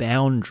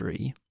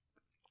boundary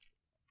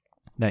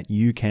that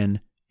you can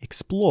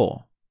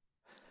explore.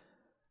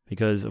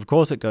 Because, of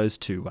course, it goes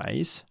two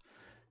ways.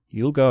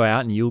 You'll go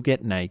out and you'll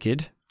get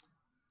naked,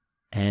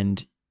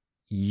 and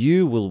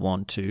you will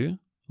want to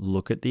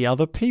look at the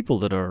other people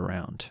that are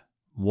around.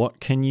 What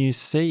can you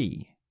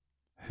see?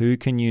 Who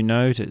can you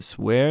notice?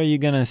 Where are you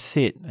going to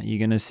sit? Are you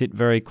going to sit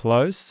very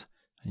close?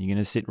 Are you going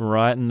to sit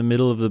right in the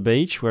middle of the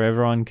beach where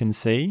everyone can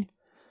see?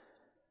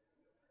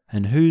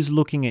 And who's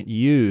looking at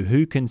you?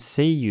 Who can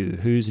see you?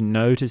 Who's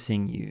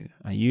noticing you?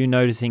 Are you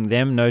noticing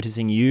them,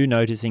 noticing you,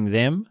 noticing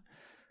them?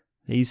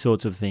 These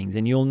sorts of things.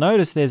 And you'll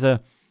notice there's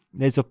a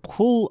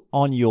pull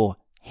on your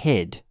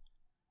head,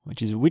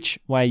 which is which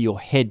way your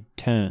head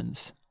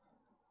turns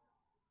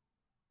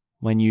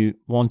when you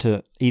want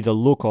to either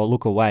look or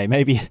look away.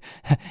 Maybe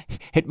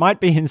it might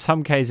be in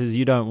some cases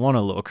you don't want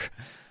to look.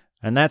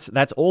 And that's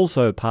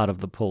also part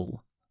of the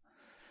pull.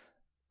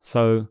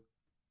 So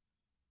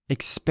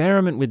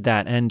experiment with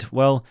that. And,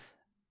 well,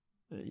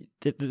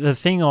 the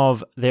thing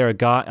of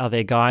are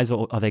there guys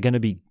or are there going to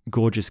be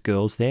gorgeous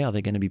girls there? Are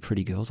there going to be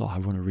pretty girls? Oh, I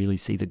want to really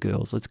see the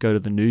girls. Let's go to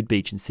the nude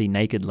beach and see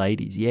naked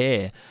ladies.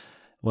 Yeah.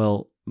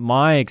 Well,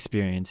 my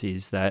experience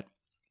is that,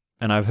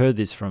 and I've heard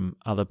this from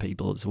other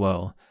people as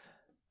well,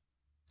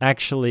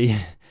 actually,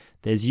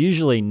 there's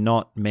usually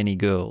not many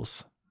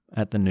girls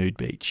at the nude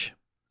beach.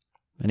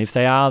 And if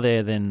they are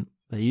there, then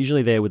they're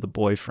usually there with a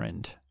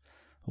boyfriend,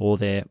 or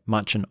they're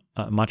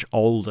a much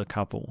older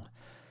couple.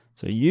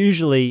 So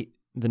usually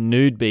the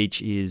nude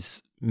beach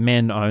is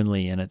men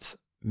only, and it's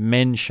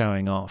men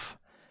showing off.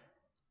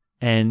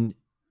 And,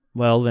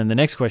 well, then the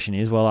next question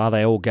is, well, are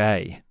they all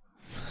gay?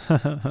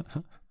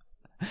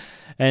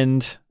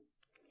 And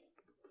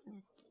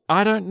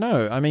I don't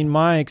know. I mean,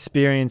 my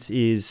experience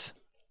is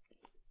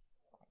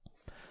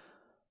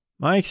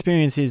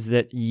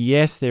that,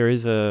 yes, there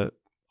is a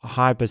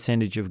high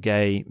percentage of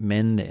gay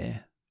men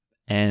there,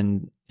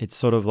 and it's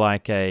sort of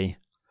like a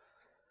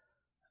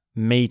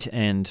meet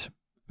and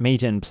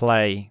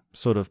play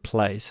sort of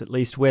place. At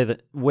least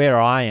where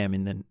I am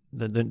in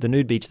the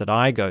nude beach that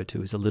I go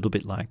to is a little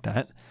bit like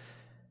that.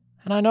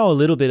 And I know a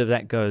little bit of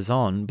that goes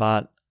on,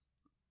 but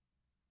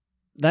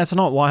that's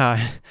not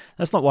why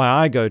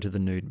I go to the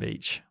nude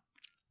beach.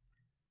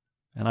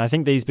 And I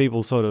think these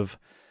people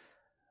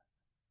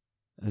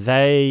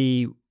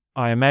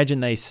I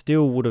imagine they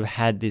still would have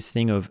had this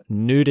thing of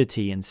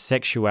nudity and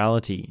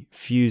sexuality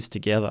fused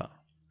together.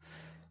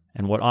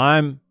 And what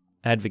I'm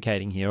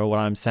advocating here, or what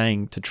I'm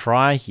saying to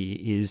try here,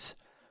 is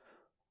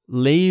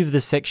leave the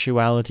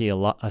sexuality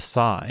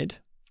aside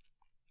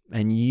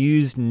and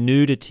use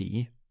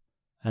nudity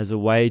as a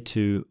way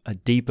to a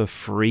deeper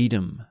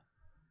freedom,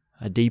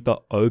 a deeper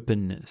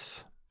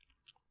openness,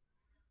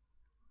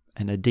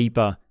 and a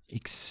deeper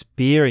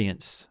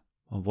experience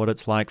of what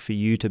it's like for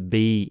you to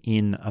be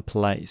in a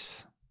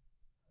place.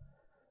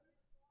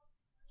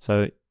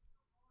 So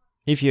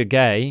if you're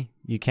gay,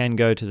 you can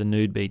go to the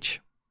nude beach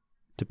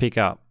to pick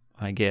up,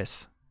 I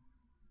guess.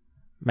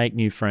 Make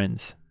new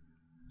friends.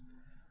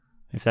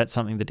 If that's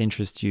something that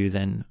interests you,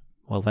 then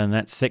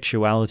that's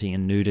sexuality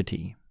and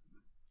nudity.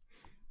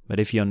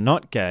 But if you're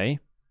not gay,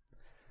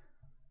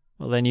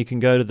 well, then you can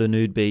go to the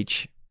nude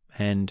beach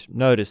and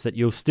notice that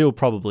you'll still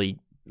probably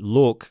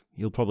look,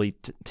 you'll probably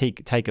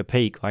take a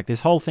peek. Like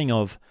this whole thing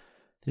of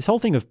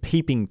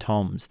peeping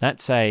toms,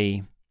 that's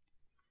a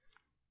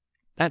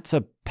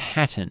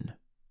pattern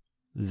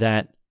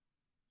that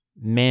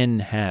men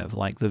have.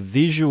 Like the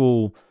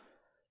visual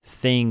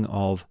thing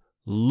of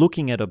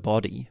looking at a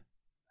body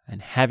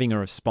and having a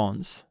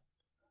response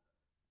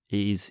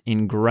is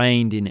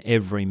ingrained in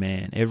every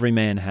man. Every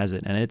man has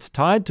it, and it's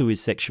tied to his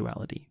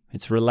sexuality.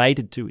 It's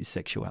related to his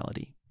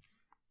sexuality.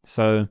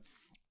 So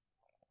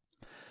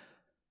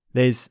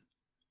there's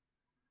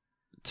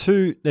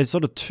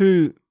sort of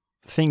two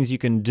things you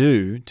can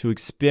do to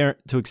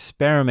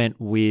experiment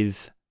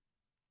with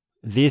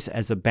this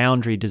as a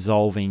boundary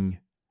dissolving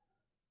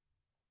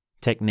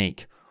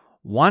technique.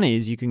 One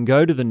is you can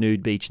go to the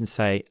nude beach and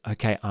say,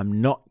 okay,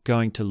 I'm not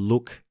going to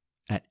look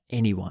at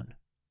anyone.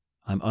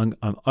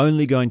 I'm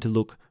only going to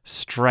look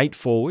straight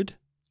forward.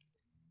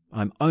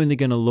 I'm only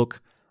going to look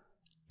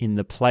in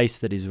the place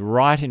that is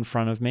right in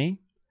front of me,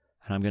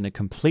 and I'm going to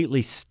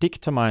completely stick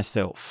to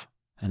myself,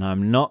 and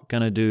I'm not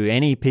going to do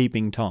any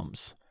peeping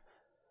toms.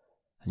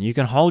 And you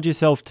can hold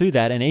yourself to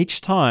that, and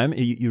each time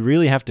you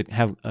really have to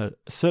have a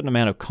certain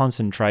amount of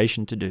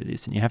concentration to do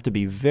this, and you have to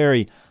be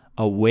very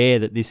aware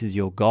that this is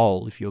your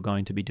goal if you're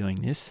going to be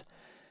doing this.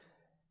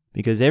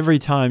 Because every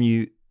time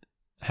you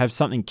have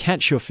something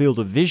catch your field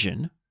of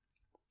vision,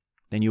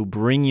 then you'll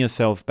bring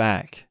yourself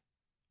back.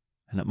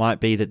 And it might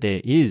be that there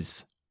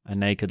is a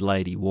naked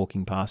lady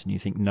walking past and you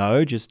think,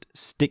 no, just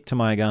stick to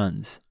my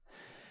guns.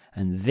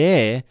 And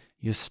there,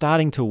 you're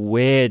starting to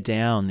wear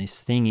down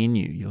this thing in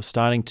you. You're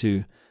starting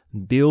to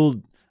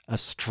build a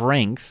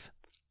strength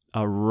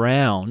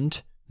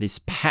around this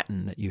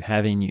pattern that you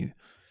have in you.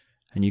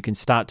 And you can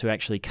start to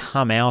actually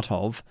come out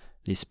of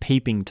this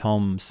peeping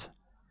toms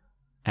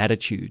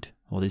attitude,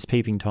 or this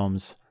peeping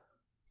toms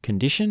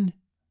condition,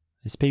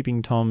 this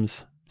peeping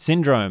toms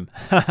syndrome.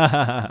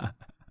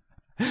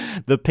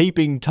 The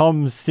peeping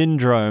toms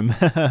syndrome.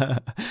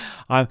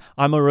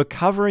 I'm a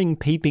recovering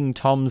peeping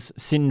toms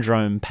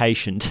syndrome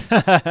patient.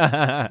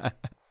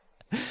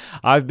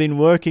 I've been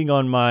working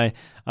on my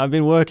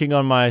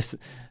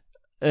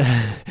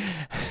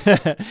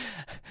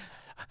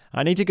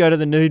I need to go to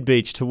the nude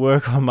beach to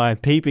work on my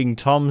peeping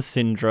tom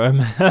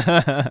syndrome.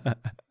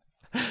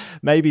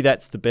 Maybe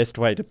that's the best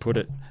way to put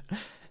it.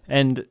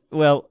 And,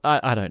 well,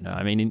 I don't know.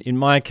 I mean, in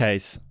my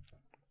case,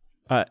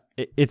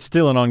 it's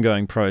still an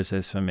ongoing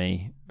process for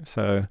me.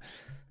 So,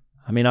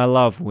 I mean, I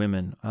love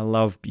women. I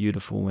love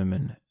beautiful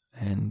women.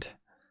 And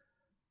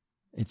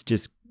it's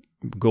just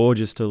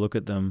gorgeous to look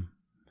at them.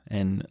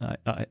 And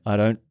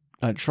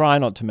I try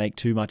not to make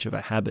too much of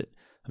a habit.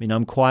 I mean,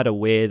 I'm quite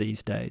aware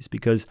these days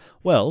because,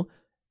 well,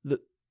 the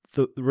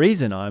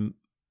reason I'm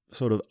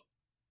sort of,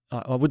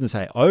 I wouldn't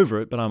say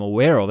over it, but I'm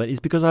aware of it, is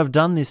because I've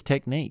done this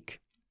technique.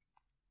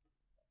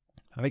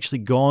 I've actually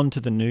gone to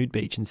the nude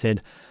beach and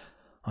said,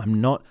 I'm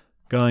not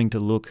going to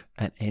look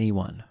at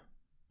anyone.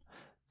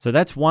 So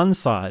that's one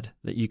side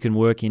that you can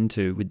work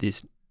into with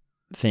this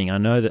thing. I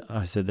know that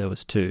I said there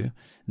was two.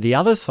 The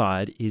other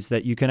side is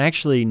that you can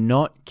actually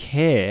not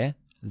care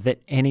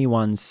that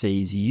anyone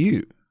sees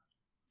you.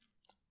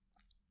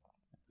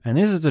 And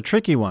this is a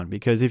tricky one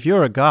because if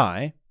you're a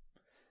guy,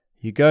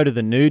 you go to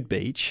the nude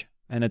beach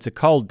and it's a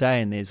cold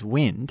day and there's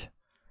wind,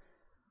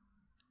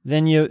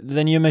 then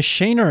your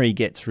machinery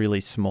gets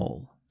really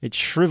small. It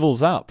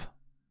shrivels up.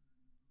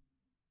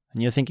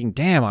 And you're thinking,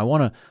 damn, I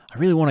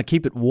really want to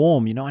keep it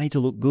warm. I need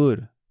to look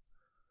good.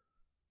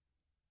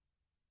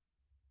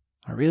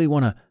 I really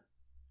want to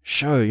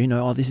show,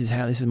 this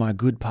is my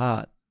good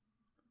part.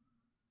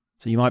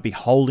 So you might be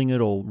holding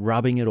it or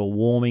rubbing it or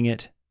warming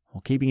it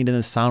or keeping it in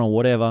the sun or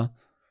whatever.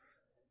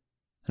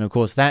 And of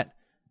course that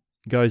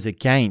goes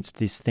against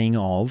this thing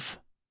of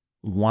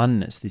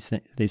oneness,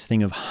 this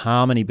thing of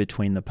harmony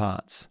between the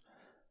parts.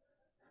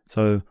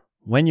 So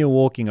when you're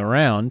walking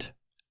around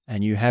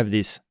and you have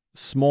this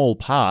small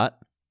part,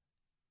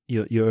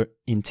 your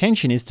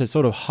intention is to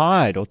sort of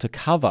hide or to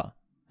cover.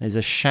 There's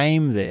a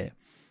shame there.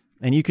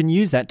 And you can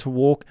use that to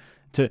walk,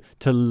 to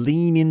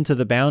lean into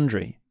the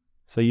boundary.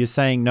 So you're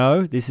saying,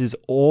 no, this is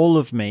all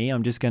of me.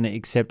 I'm just going to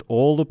accept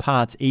all the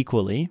parts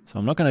equally. So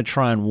I'm not going to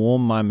try and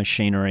warm my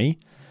machinery.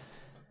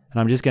 And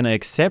I'm just going to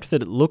accept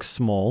that it looks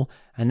small.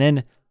 And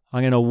then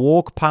I'm going to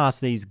walk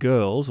past these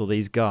girls or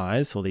these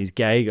guys or these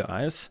gay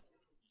guys.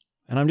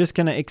 And I'm just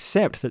going to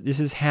accept that this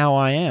is how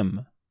I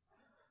am.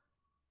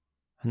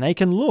 And they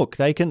can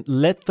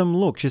let them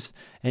look.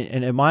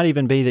 And it might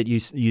even be that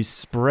you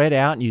spread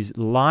out and you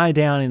lie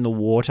down in the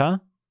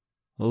water,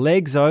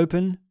 legs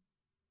open,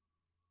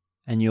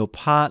 and your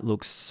part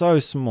looks so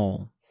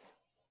small.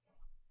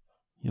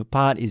 Your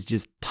part is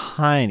just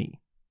tiny.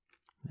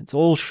 It's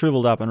all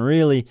shriveled up and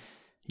really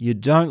you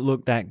don't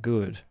look that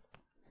good.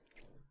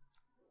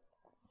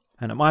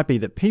 And it might be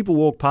that people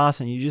walk past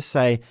and you just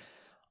say,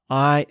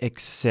 I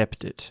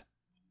accept it.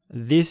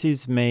 This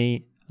is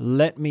me.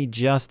 Let me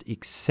just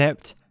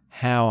accept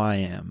how I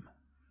am.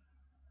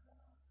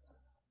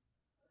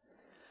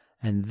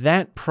 And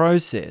that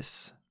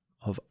process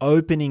of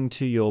opening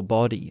to your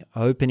body,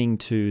 opening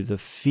to the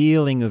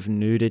feeling of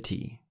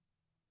nudity,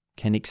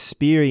 can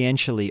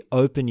experientially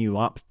open you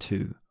up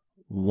to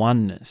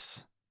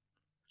oneness.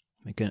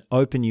 It can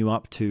open you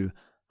up to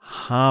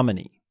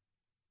harmony.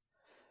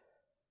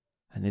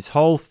 And this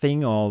whole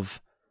thing of,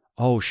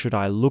 oh, should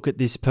I look at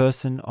this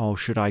person? Oh,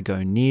 should I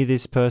go near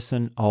this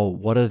person? Oh,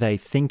 what are they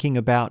thinking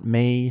about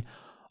me?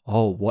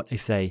 Oh, what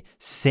if they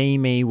see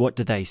me? What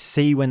do they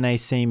see when they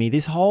see me?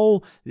 This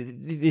whole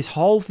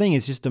thing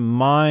is just a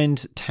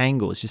mind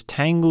tangle. It's just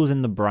tangles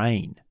in the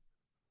brain.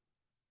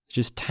 It's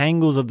just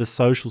tangles of the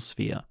social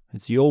sphere.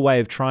 It's your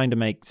way of trying to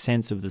make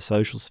sense of the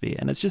social sphere.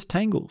 And it's just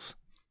tangles.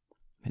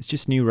 It's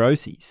just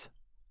neuroses.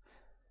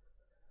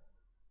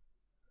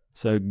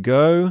 So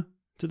go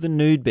to the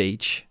nude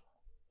beach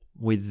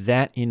with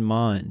that in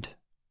mind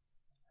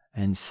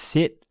and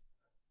sit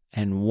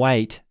and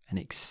wait and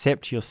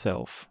accept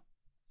yourself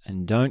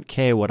and don't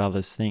care what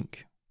others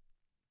think.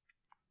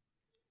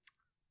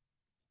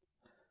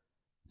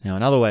 Now,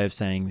 another way of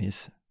saying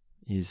this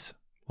is,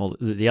 well,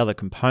 the other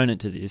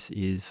component to this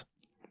is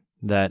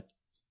that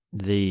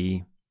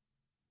the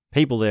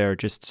people there are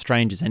just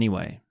strangers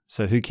anyway,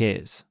 so who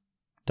cares?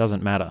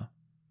 Doesn't matter.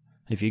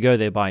 If you go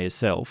there by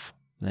yourself,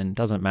 then it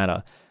doesn't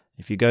matter.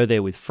 If you go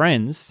there with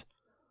friends,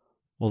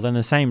 well, then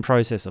the same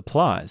process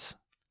applies.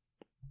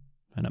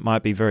 And it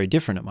might be very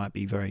different. It might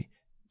be very...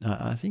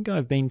 I think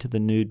I've been to the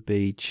nude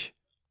beach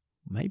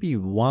maybe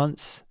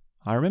once.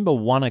 I remember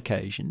one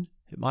occasion.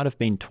 It might have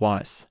been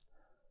twice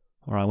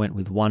where I went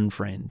with one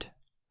friend.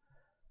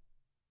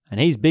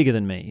 And he's bigger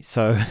than me,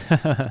 so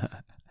it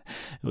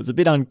was a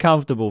bit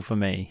uncomfortable for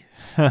me.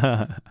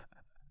 What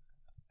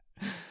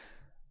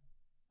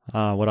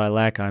I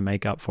lack, I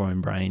make up for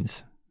in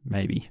brains,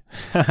 maybe.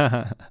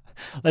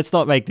 Let's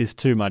not make this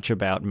too much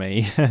about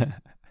me.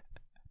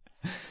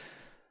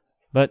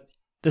 But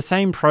the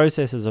same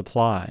processes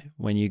apply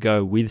when you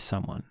go with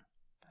someone.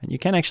 And you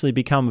can actually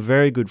become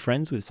very good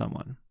friends with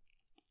someone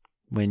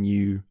when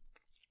you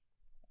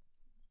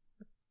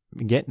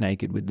get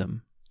naked with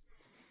them.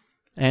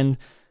 And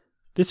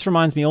this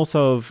reminds me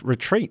also of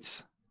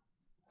retreats.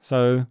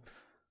 So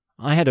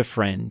I had a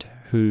friend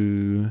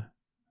who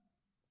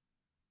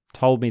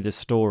told me the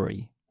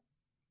story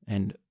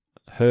and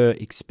her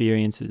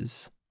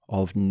experiences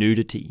of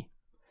nudity.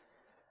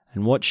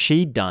 And what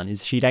she'd done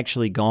is she'd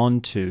actually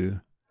gone to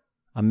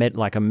a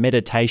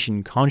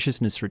meditation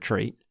consciousness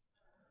retreat,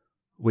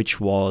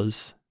 which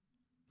was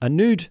a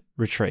nude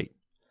retreat.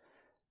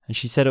 And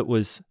she said it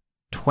was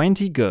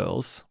 20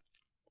 girls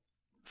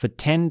for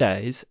 10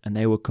 days, and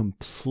they were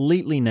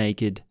completely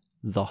naked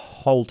the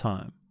whole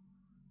time.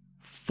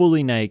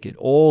 Fully naked,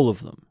 all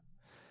of them.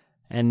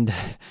 And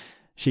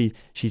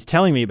she's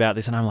telling me about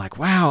this, and I'm like,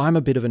 wow, I'm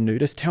a bit of a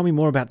nudist. Tell me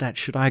more about that.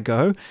 Should I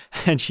go?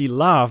 And she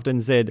laughed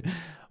and said,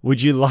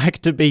 would you like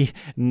to be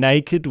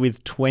naked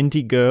with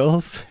 20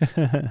 girls?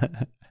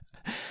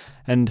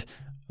 And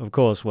of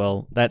course,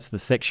 well, that's the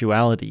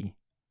sexuality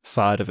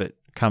side of it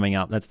coming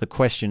up. That's the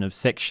question of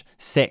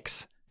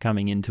sex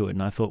coming into it.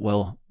 And I thought,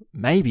 well,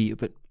 maybe,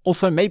 but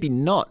also maybe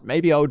not.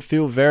 Maybe I would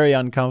feel very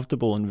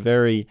uncomfortable and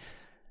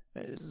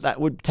that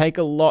would take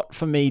a lot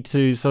for me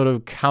to sort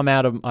of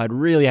I'd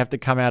really have to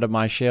come out of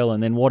my shell.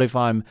 And then what if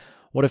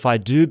I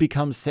do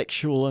become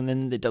sexual and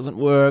then it doesn't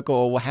work,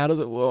 or how does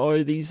it work?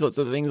 Or these sorts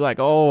of things like,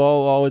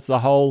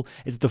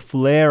 it's the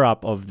flare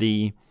up of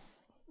the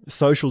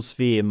social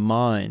sphere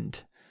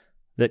mind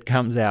that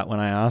comes out when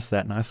I ask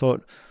that. And I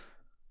thought,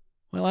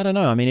 well, I don't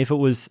know. I mean, if it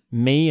was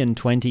me and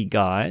 20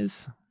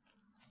 guys,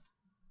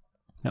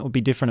 that would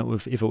be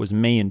different if it was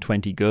me and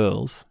 20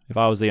 girls, if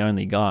I was the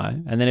only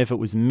guy. And then if it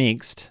was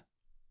mixed,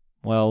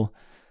 well,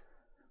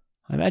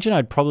 I imagine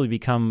I'd probably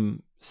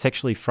become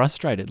sexually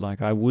frustrated.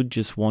 Like I would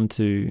just want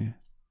to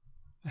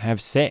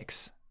have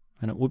sex,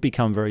 and it would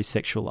become very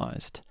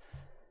sexualized.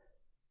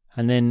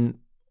 And then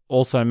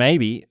also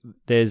maybe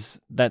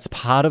that's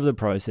part of the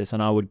process,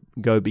 and I would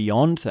go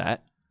beyond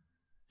that,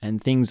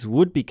 and things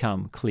would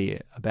become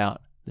clear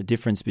about the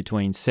difference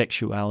between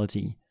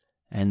sexuality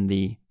and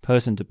the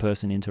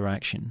person-to-person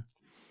interaction.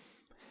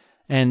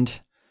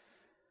 And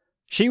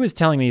she was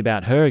telling me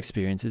about her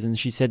experiences, and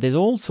she said there's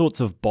all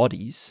sorts of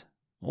bodies,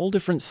 all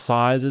different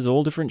sizes,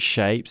 all different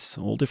shapes,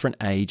 all different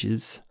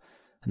ages,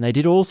 and they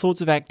did all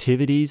sorts of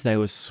activities. They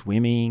were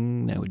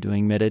swimming, they were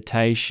doing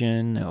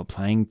meditation, they were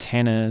playing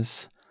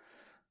tennis.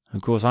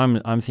 Of course,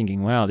 I'm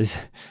thinking, wow, this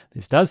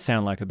does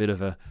sound like a bit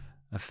of a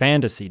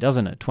fantasy,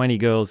 doesn't it? 20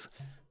 girls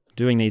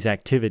doing these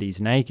activities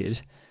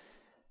naked.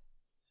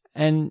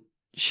 And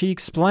she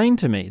explained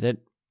to me that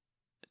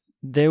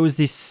there was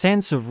this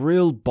sense of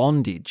real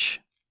bondage,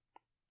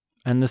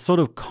 and the sort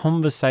of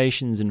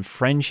conversations and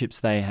friendships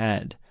they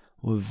had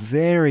were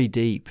very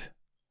deep.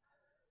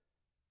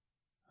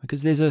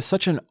 Because there's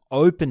such an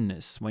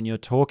openness when you're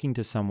talking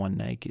to someone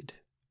naked.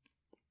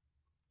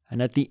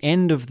 And at the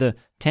end of the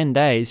 10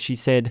 days, she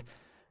said,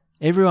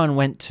 everyone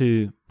went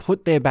to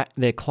put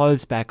their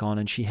clothes back on,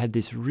 and she had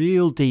this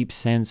real deep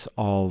sense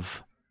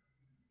of,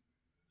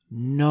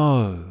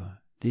 no,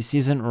 this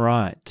isn't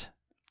right.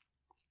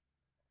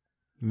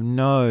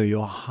 No,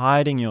 you're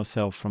hiding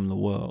yourself from the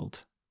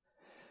world.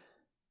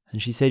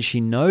 And she said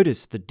she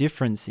noticed the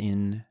difference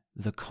in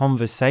the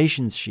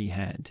conversations she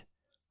had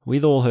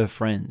with all her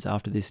friends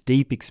after this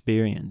deep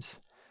experience.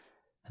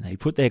 And they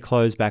put their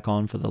clothes back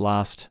on for the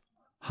last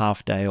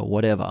half day or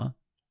whatever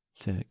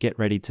to get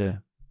ready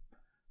to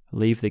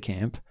leave the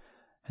camp.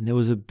 And there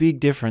was a big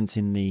difference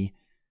in the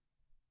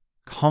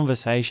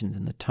conversations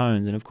and the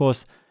tones. And of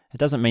course, it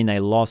doesn't mean they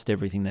lost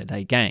everything that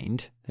they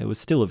gained. There was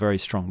still a very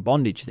strong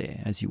bondage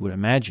there, as you would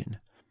imagine.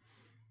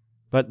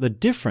 But the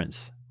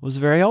difference was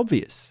very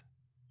obvious.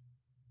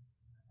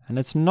 And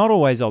it's not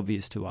always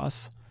obvious to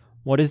us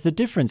what is the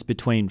difference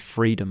between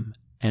freedom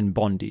and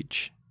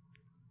bondage.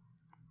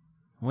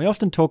 We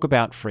often talk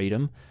about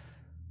freedom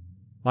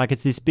like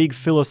it's this big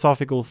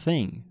philosophical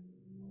thing,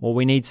 or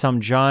we need some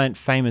giant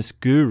famous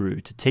guru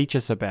to teach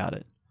us about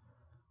it,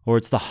 or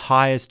it's the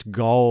highest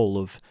goal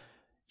of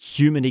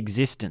human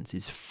existence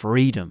is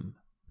freedom.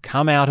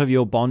 Come out of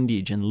your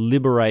bondage and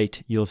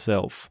liberate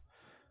yourself.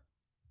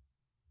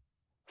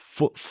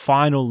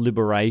 Final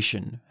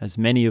liberation, as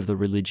many of the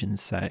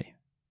religions say,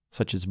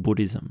 such as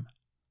Buddhism.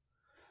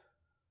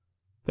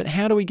 But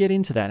how do we get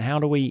into that? How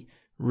do we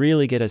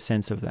really get a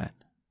sense of that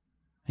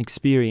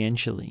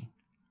experientially?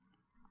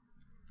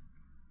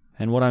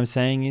 And what I'm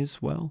saying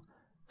is, well,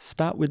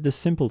 start with the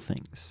simple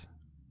things.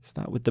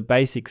 Start with the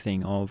basic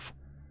thing of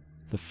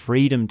the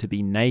freedom to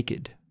be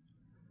naked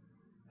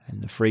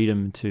and the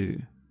freedom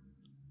to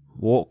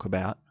walk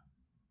about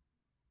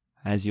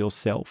as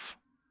yourself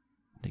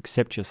and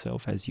accept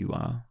yourself as you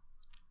are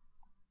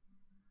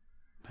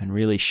and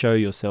really show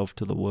yourself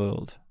to the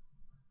world.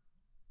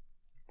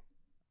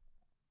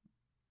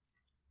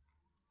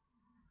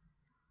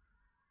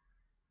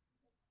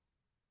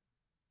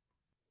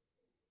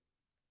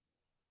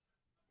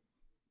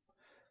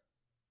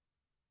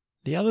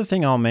 The other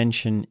thing I'll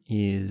mention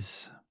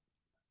is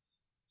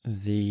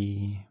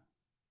the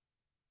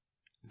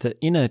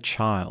inner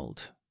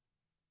child.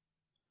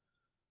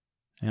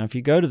 Now, if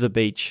you go to the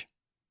beach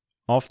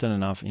often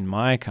enough in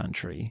my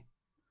country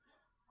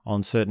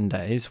on certain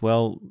days,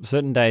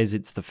 certain days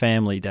it's the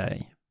family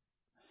day.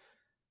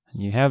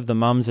 And you have the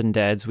mums and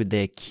dads with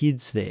their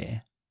kids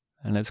there.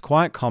 And it's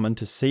quite common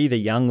to see the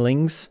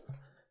younglings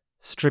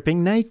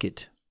stripping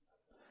naked.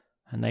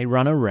 And they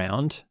run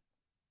around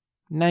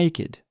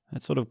naked.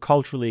 That's sort of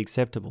culturally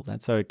acceptable.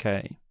 That's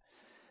okay.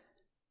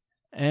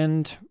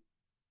 And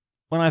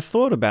when I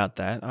thought about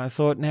that, I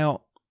thought,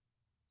 now,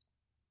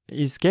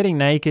 is getting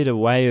naked a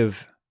way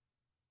of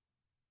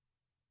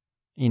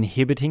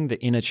inhibiting the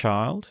inner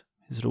child?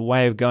 Is it a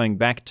way of going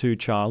back to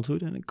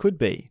childhood? And it could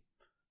be,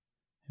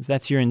 if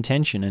that's your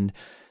intention. And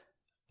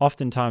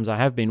oftentimes I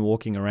have been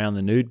walking around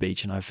the nude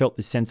beach and I felt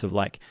this sense of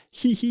like,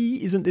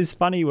 hee, isn't this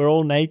funny? We're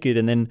all naked.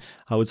 And then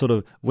I would sort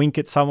of wink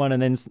at someone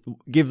and then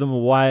give them a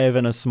wave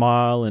and a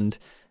smile. And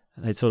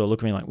they'd sort of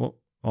look at me like,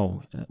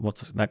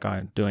 what's that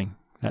guy doing?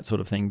 That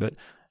sort of thing. But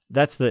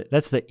that's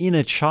the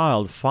inner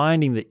child,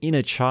 finding the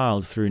inner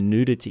child through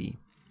nudity.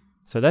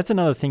 So that's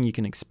another thing you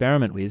can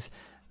experiment with.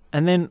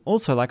 And then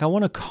also, like, I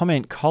want to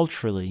comment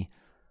culturally,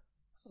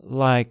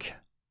 like,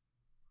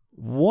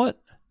 what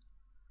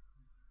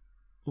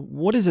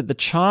is it? The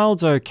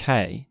child's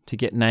okay to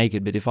get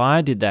naked, but if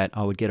I did that,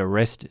 I would get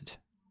arrested.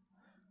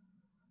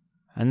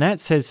 And that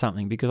says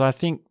something, because I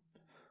think,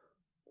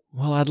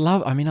 well, I'd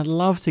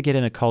love to get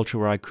in a culture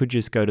where I could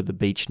just go to the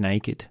beach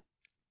naked.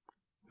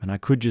 And I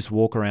could just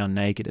walk around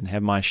naked and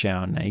have my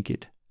shower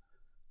naked.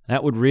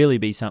 That would really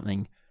be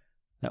something.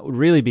 That would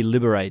really be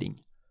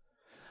liberating.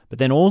 But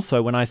then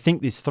also, when I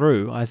think this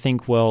through, I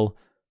think, well,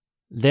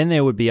 then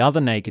there would be other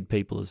naked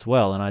people as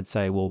well. And I'd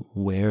say, well,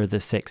 where are the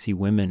sexy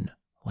women?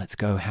 Let's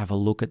go have a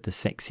look at the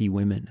sexy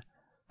women.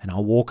 And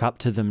I'll walk up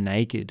to them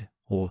naked.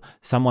 Or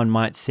someone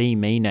might see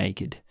me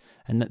naked.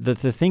 And the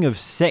thing of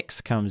sex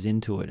comes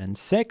into it. And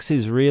sex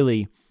is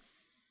really...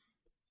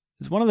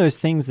 it's one of those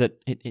things that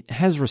it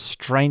has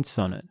restraints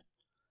on it.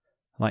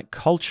 Like,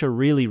 culture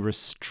really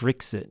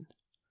restricts it.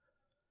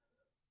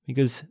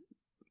 Because,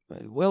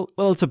 well,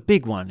 it's a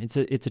big one. It's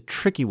a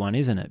tricky one,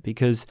 isn't it?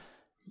 Because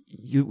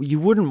you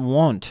wouldn't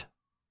want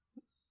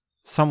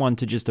someone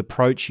to just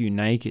approach you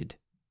naked.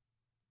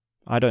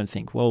 I don't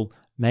think. Well,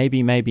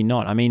 maybe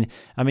not. I mean,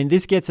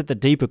 this gets at the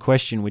deeper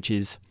question, which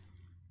is,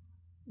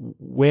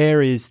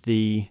 where is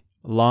the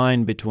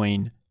line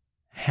between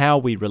how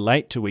we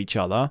relate to each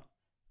other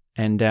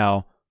and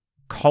our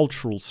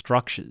cultural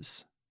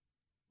structures,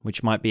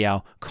 which might be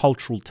our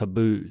cultural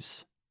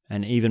taboos.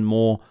 And even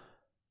more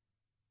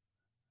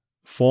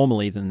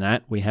formally than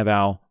that, we have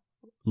our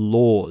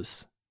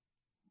laws,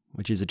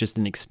 which is just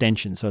an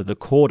extension. So the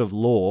court of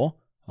law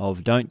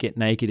of don't get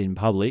naked in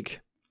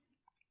public,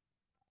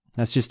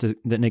 that's just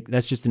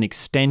an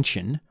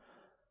extension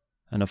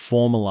and a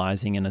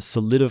formalizing and a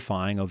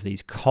solidifying of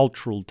these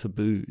cultural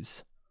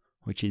taboos,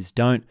 which is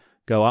don't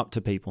go up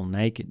to people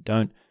naked,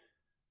 don't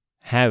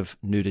have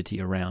nudity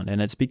around.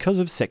 And it's because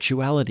of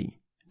sexuality.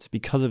 It's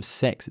because of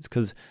sex. It's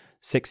because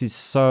sex is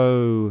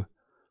so,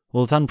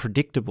 well, it's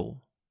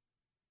unpredictable.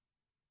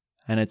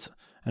 And it's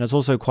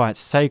also quite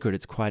sacred.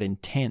 It's quite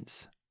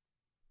intense.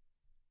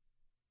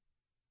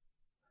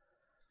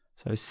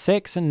 So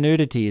sex and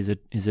nudity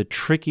is a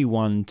tricky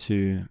one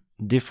to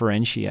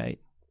differentiate.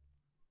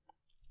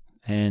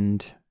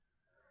 And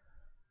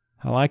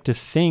I like to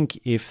think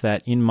if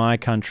that in my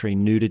country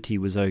nudity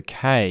was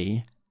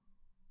okay,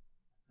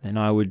 then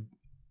I would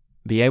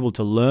be able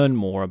to learn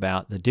more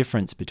about the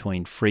difference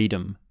between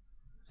freedom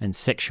and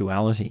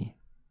sexuality.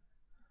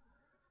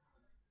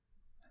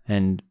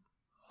 And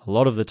a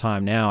lot of the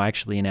time now,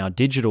 actually, in our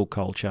digital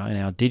culture, in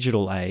our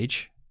digital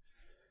age,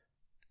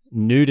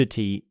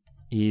 nudity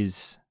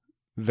is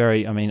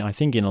I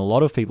think in a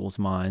lot of people's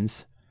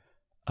minds,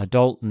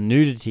 adult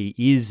nudity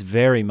is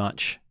very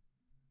much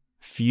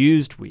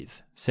fused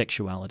with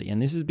sexuality.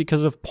 And this is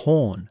because of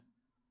porn.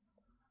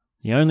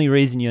 The only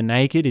reason you're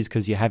naked is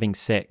because you're having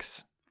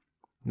sex.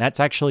 And that's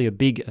actually a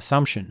big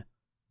assumption.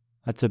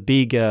 That's a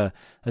big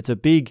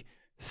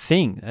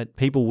thing that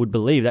people would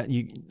believe.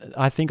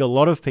 I think a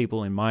lot of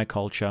people in my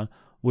culture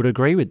would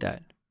agree with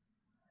that.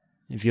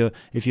 If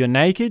you're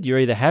naked, you're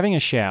either having a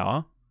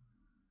shower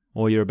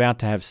or you're about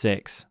to have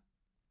sex.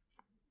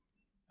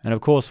 And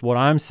of course, what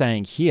I'm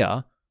saying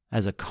here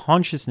as a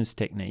consciousness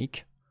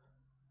technique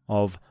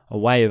of a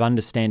way of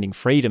understanding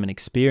freedom and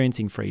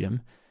experiencing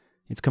freedom,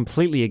 it's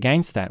completely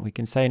against that. We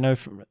can say no,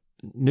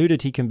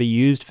 nudity can be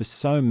used for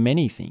so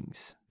many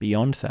things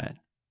beyond that.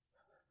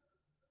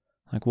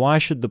 Like, why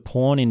should the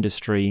porn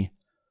industry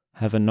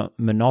have a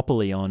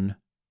monopoly on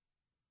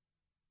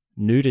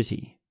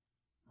nudity?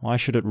 Why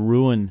should it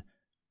ruin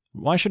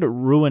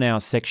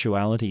our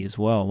sexuality as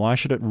well? Why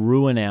should it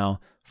ruin our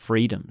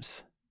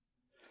freedoms?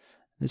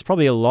 There's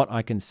probably a lot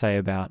I can say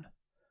about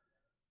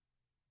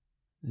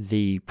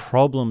the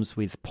problems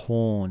with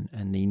porn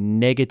and the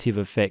negative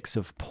effects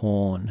of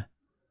porn,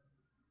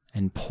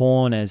 and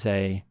porn as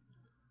a,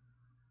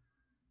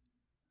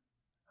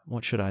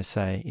 what should I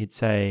say?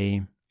 It's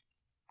a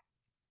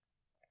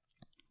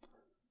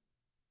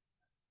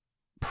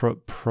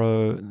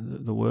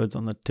the word's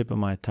on the tip of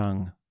my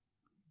tongue.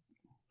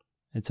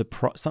 It's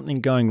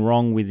something going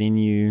wrong within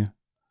you.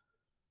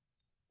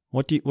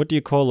 What do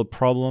you call a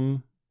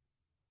problem?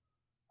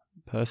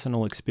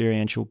 Personal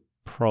experiential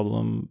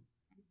problem.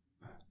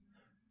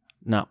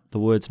 No, the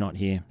word's not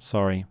here.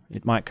 Sorry.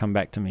 It might come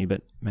back to me,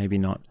 but maybe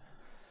not.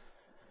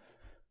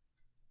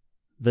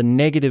 The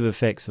negative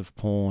effects of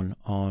porn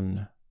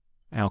on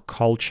our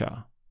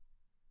culture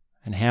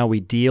and how we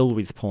deal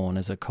with porn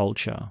as a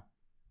culture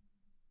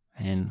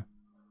and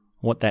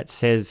what that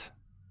says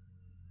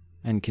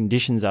and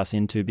conditions us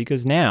into,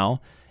 because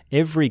now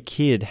every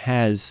kid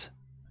has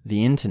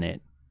the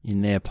internet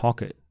in their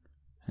pocket,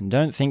 and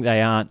don't think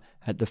they aren't,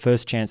 at the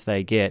first chance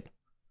they get,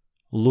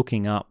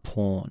 looking up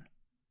porn.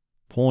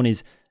 Porn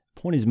is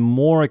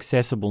more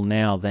accessible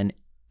now than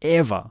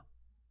ever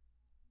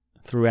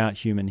throughout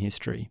human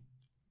history,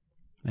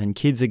 and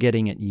kids are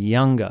getting it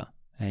younger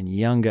and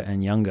younger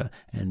and younger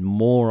and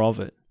more of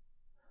it.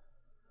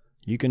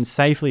 You can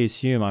safely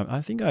assume,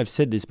 I think I've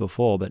said this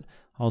before, but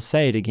I'll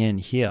say it again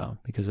here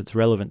because it's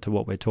relevant to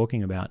what we're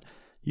talking about.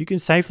 You can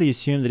safely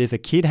assume that if a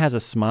kid has a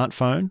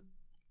smartphone,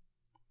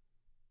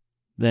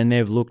 then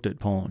they've looked at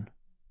porn.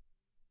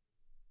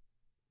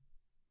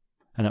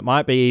 And it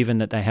might be even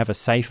that they have a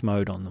safe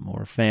mode on them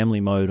or a family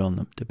mode on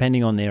them,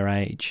 depending on their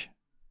age.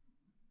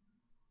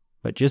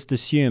 But just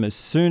assume as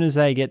soon as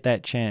they get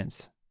that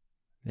chance,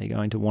 they're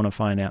going to want to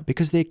find out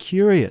because they're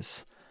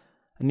curious.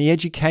 And the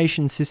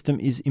education system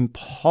is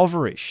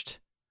impoverished.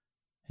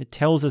 It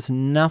tells us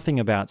nothing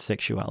about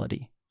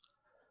sexuality.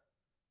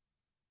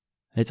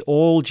 It's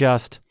all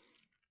just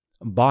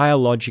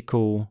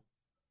biological,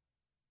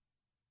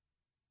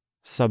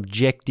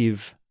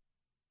 subjective,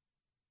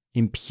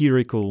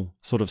 empirical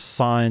sort of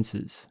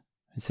sciences.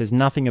 It says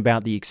nothing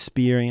about the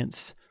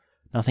experience,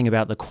 nothing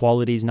about the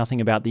qualities,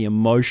 nothing about the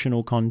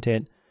emotional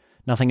content,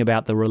 nothing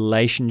about the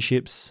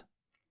relationships.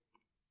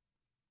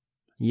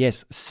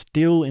 Yes,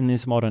 still in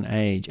this modern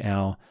age,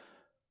 our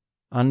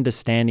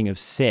understanding of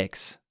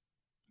sex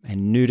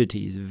and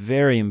nudity is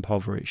very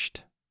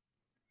impoverished.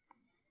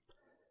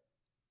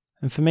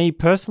 And for me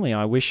personally,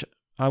 I wish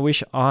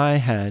I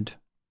had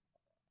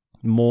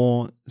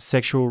more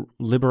sexual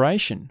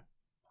liberation.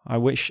 I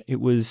wish it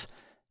was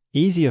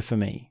easier for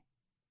me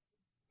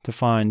to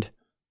find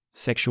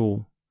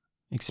sexual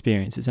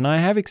experiences. And I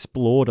have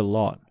explored a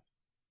lot.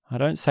 I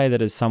don't say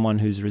that as someone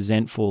who's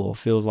resentful or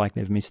feels like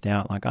they've missed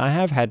out. Like, I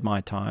have had my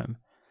time,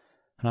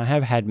 and I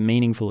have had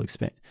meaningful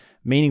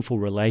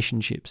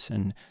relationships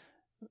and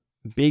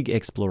big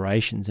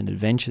explorations and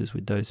adventures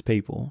with those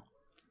people.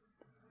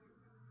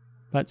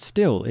 But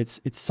still,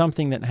 it's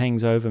something that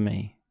hangs over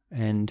me,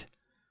 and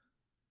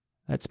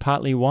that's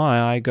partly why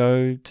I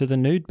go to the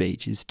nude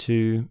beach, is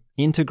to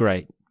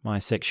integrate my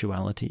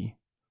sexuality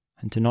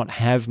and to not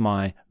have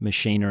my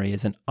machinery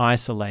as an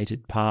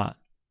isolated part,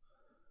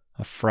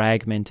 a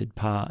fragmented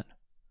part,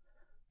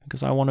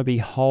 because I want to be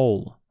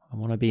whole. I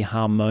want to be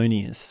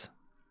harmonious.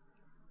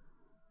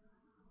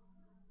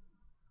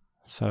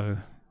 So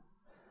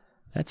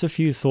that's a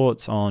few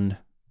thoughts on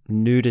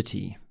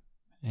nudity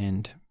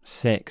and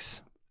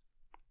sex.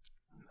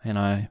 And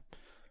I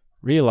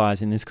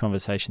realize in this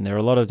conversation there are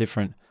a lot of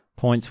different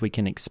points we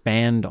can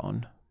expand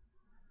on.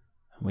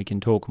 We can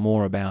talk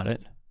more about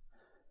it.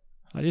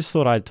 I just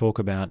thought I'd talk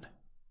about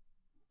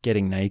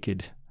getting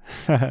naked.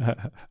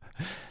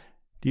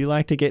 Do you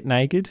like to get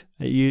naked?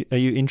 Are you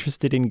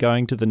interested in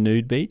going to the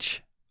nude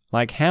beach?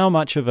 Like, how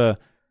much of a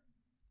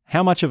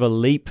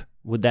leap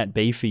would that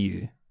be for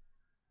you?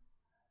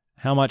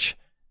 How much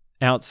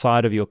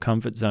outside of your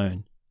comfort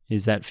zone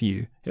is that for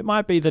you? It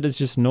might be that it's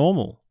just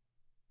normal.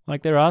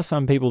 Like, there are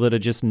some people that are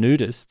just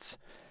nudists.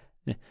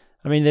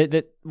 I mean,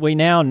 that we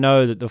now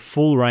know that the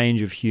full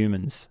range of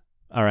humans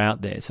are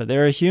out there. So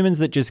there are humans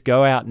that just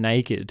go out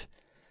naked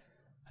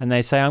and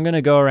they say, I'm going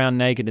to go around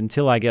naked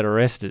until I get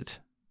arrested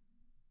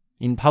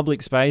in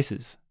public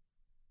spaces.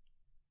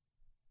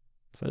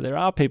 So there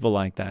are people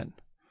like that.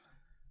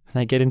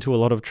 They get into a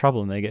lot of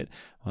trouble and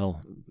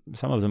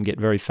some of them get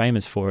very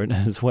famous for it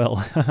as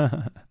well.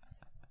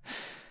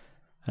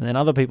 And then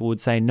other people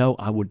would say, no,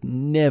 I would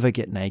never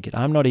get naked.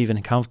 I'm not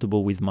even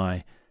comfortable with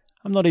my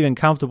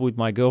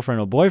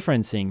girlfriend or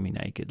boyfriend seeing me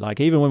naked. Like,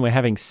 even when we're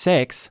having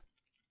sex,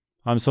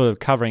 I'm sort of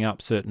covering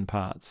up certain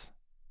parts.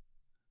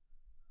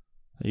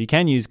 You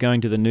can use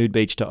going to the nude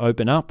beach to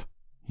open up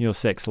your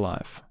sex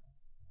life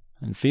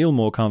and feel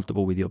more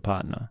comfortable with your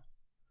partner.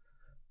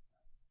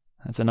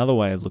 That's another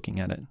way of looking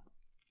at it.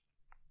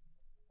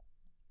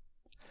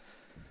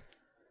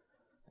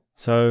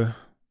 So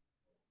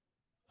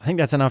I think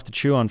that's enough to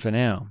chew on for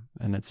now.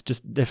 And it's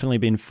just definitely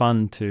been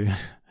fun to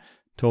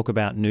talk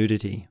about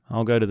nudity.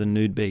 I'll go to the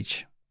nude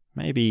beach.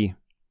 Maybe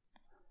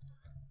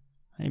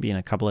in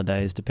a couple of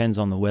days. Depends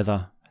on the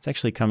weather. It's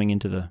actually coming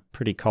into the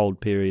pretty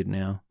cold period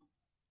now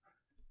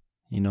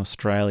in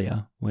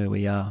Australia, where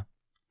we are.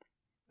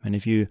 And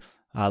if you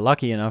are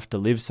lucky enough to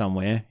live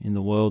somewhere in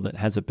the world that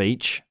has a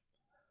beach,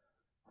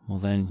 well,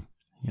 then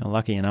you're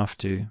lucky enough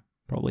to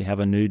probably have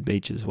a nude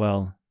beach as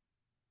well.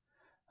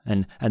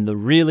 And the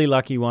really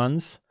lucky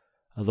ones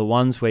are the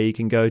ones where you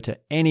can go to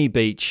any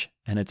beach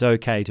and it's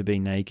okay to be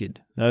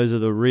naked. Those are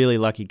the really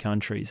lucky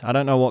countries. I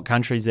don't know what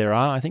countries there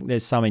are. I think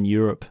there's some in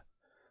Europe.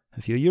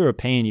 If you're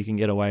European, you can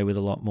get away with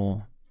a lot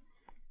more.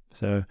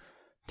 So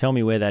tell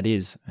me where that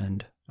is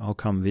and I'll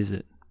come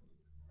visit.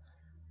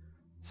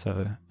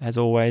 So as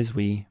always,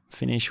 we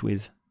finish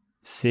with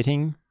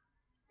sitting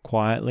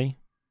quietly.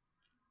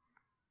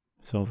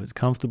 So if it's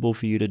comfortable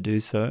for you to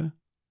do so,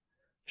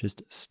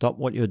 Just stop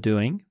what you're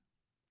doing.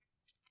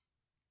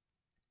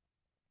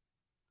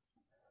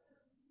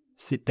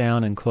 Sit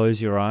down and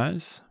close your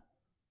eyes.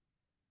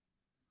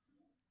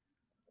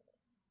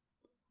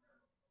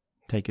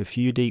 Take a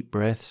few deep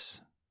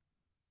breaths.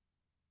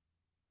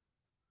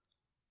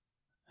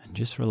 And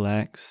just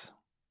relax.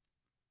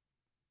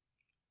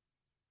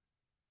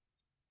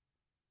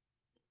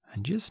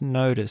 And just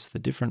notice the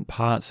different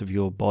parts of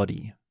your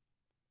body.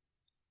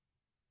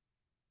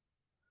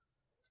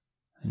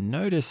 And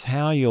notice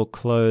how your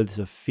clothes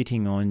are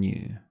fitting on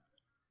you.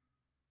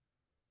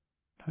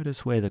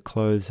 Notice where the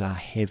clothes are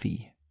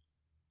heavy.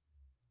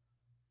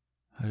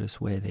 Notice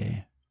where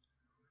they're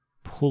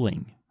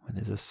pulling, where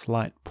there's a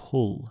slight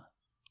pull.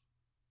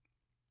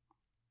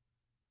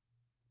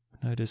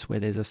 Notice where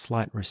there's a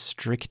slight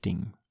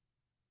restricting.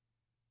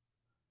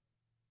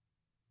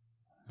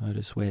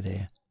 Notice where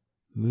they're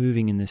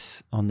moving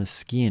on the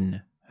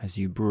skin as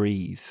you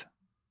breathe.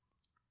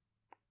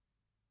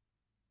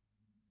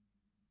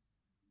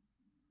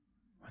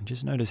 And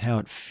just notice how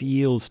it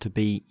feels to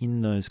be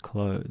in those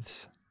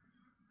clothes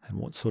and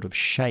what sort of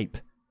shape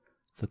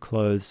the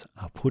clothes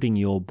are putting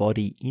your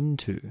body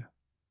into.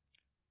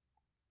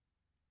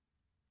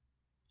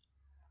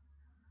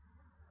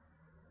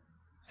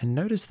 And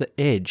notice the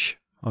edge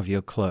of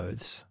your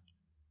clothes,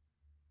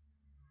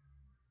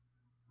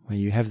 where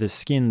you have the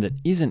skin that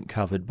isn't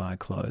covered by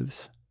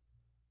clothes,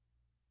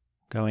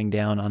 going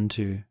down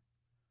onto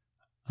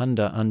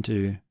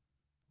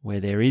where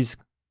there is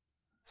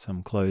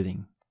some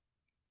clothing.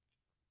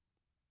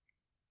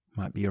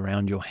 Might be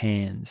around your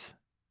hands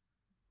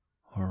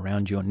or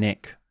around your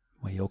neck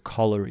where your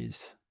collar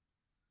is.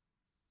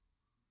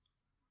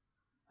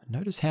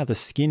 Notice how the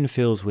skin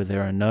feels where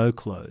there are no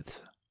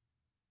clothes,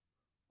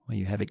 where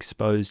you have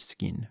exposed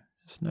skin.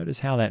 Just notice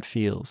how that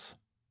feels.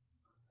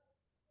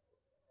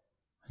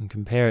 And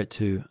compare it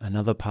to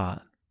another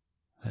part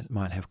that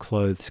might have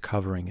clothes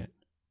covering it.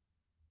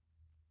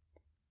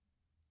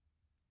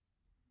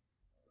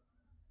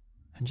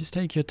 And just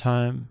take your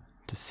time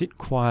to sit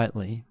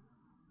quietly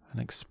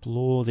and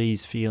explore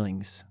these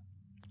feelings.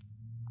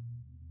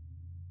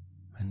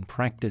 And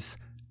practice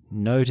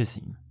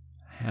noticing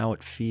how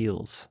it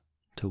feels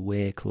to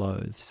wear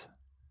clothes.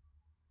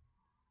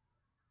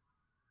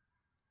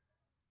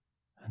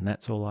 And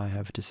that's all I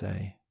have to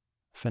say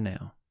for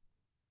now.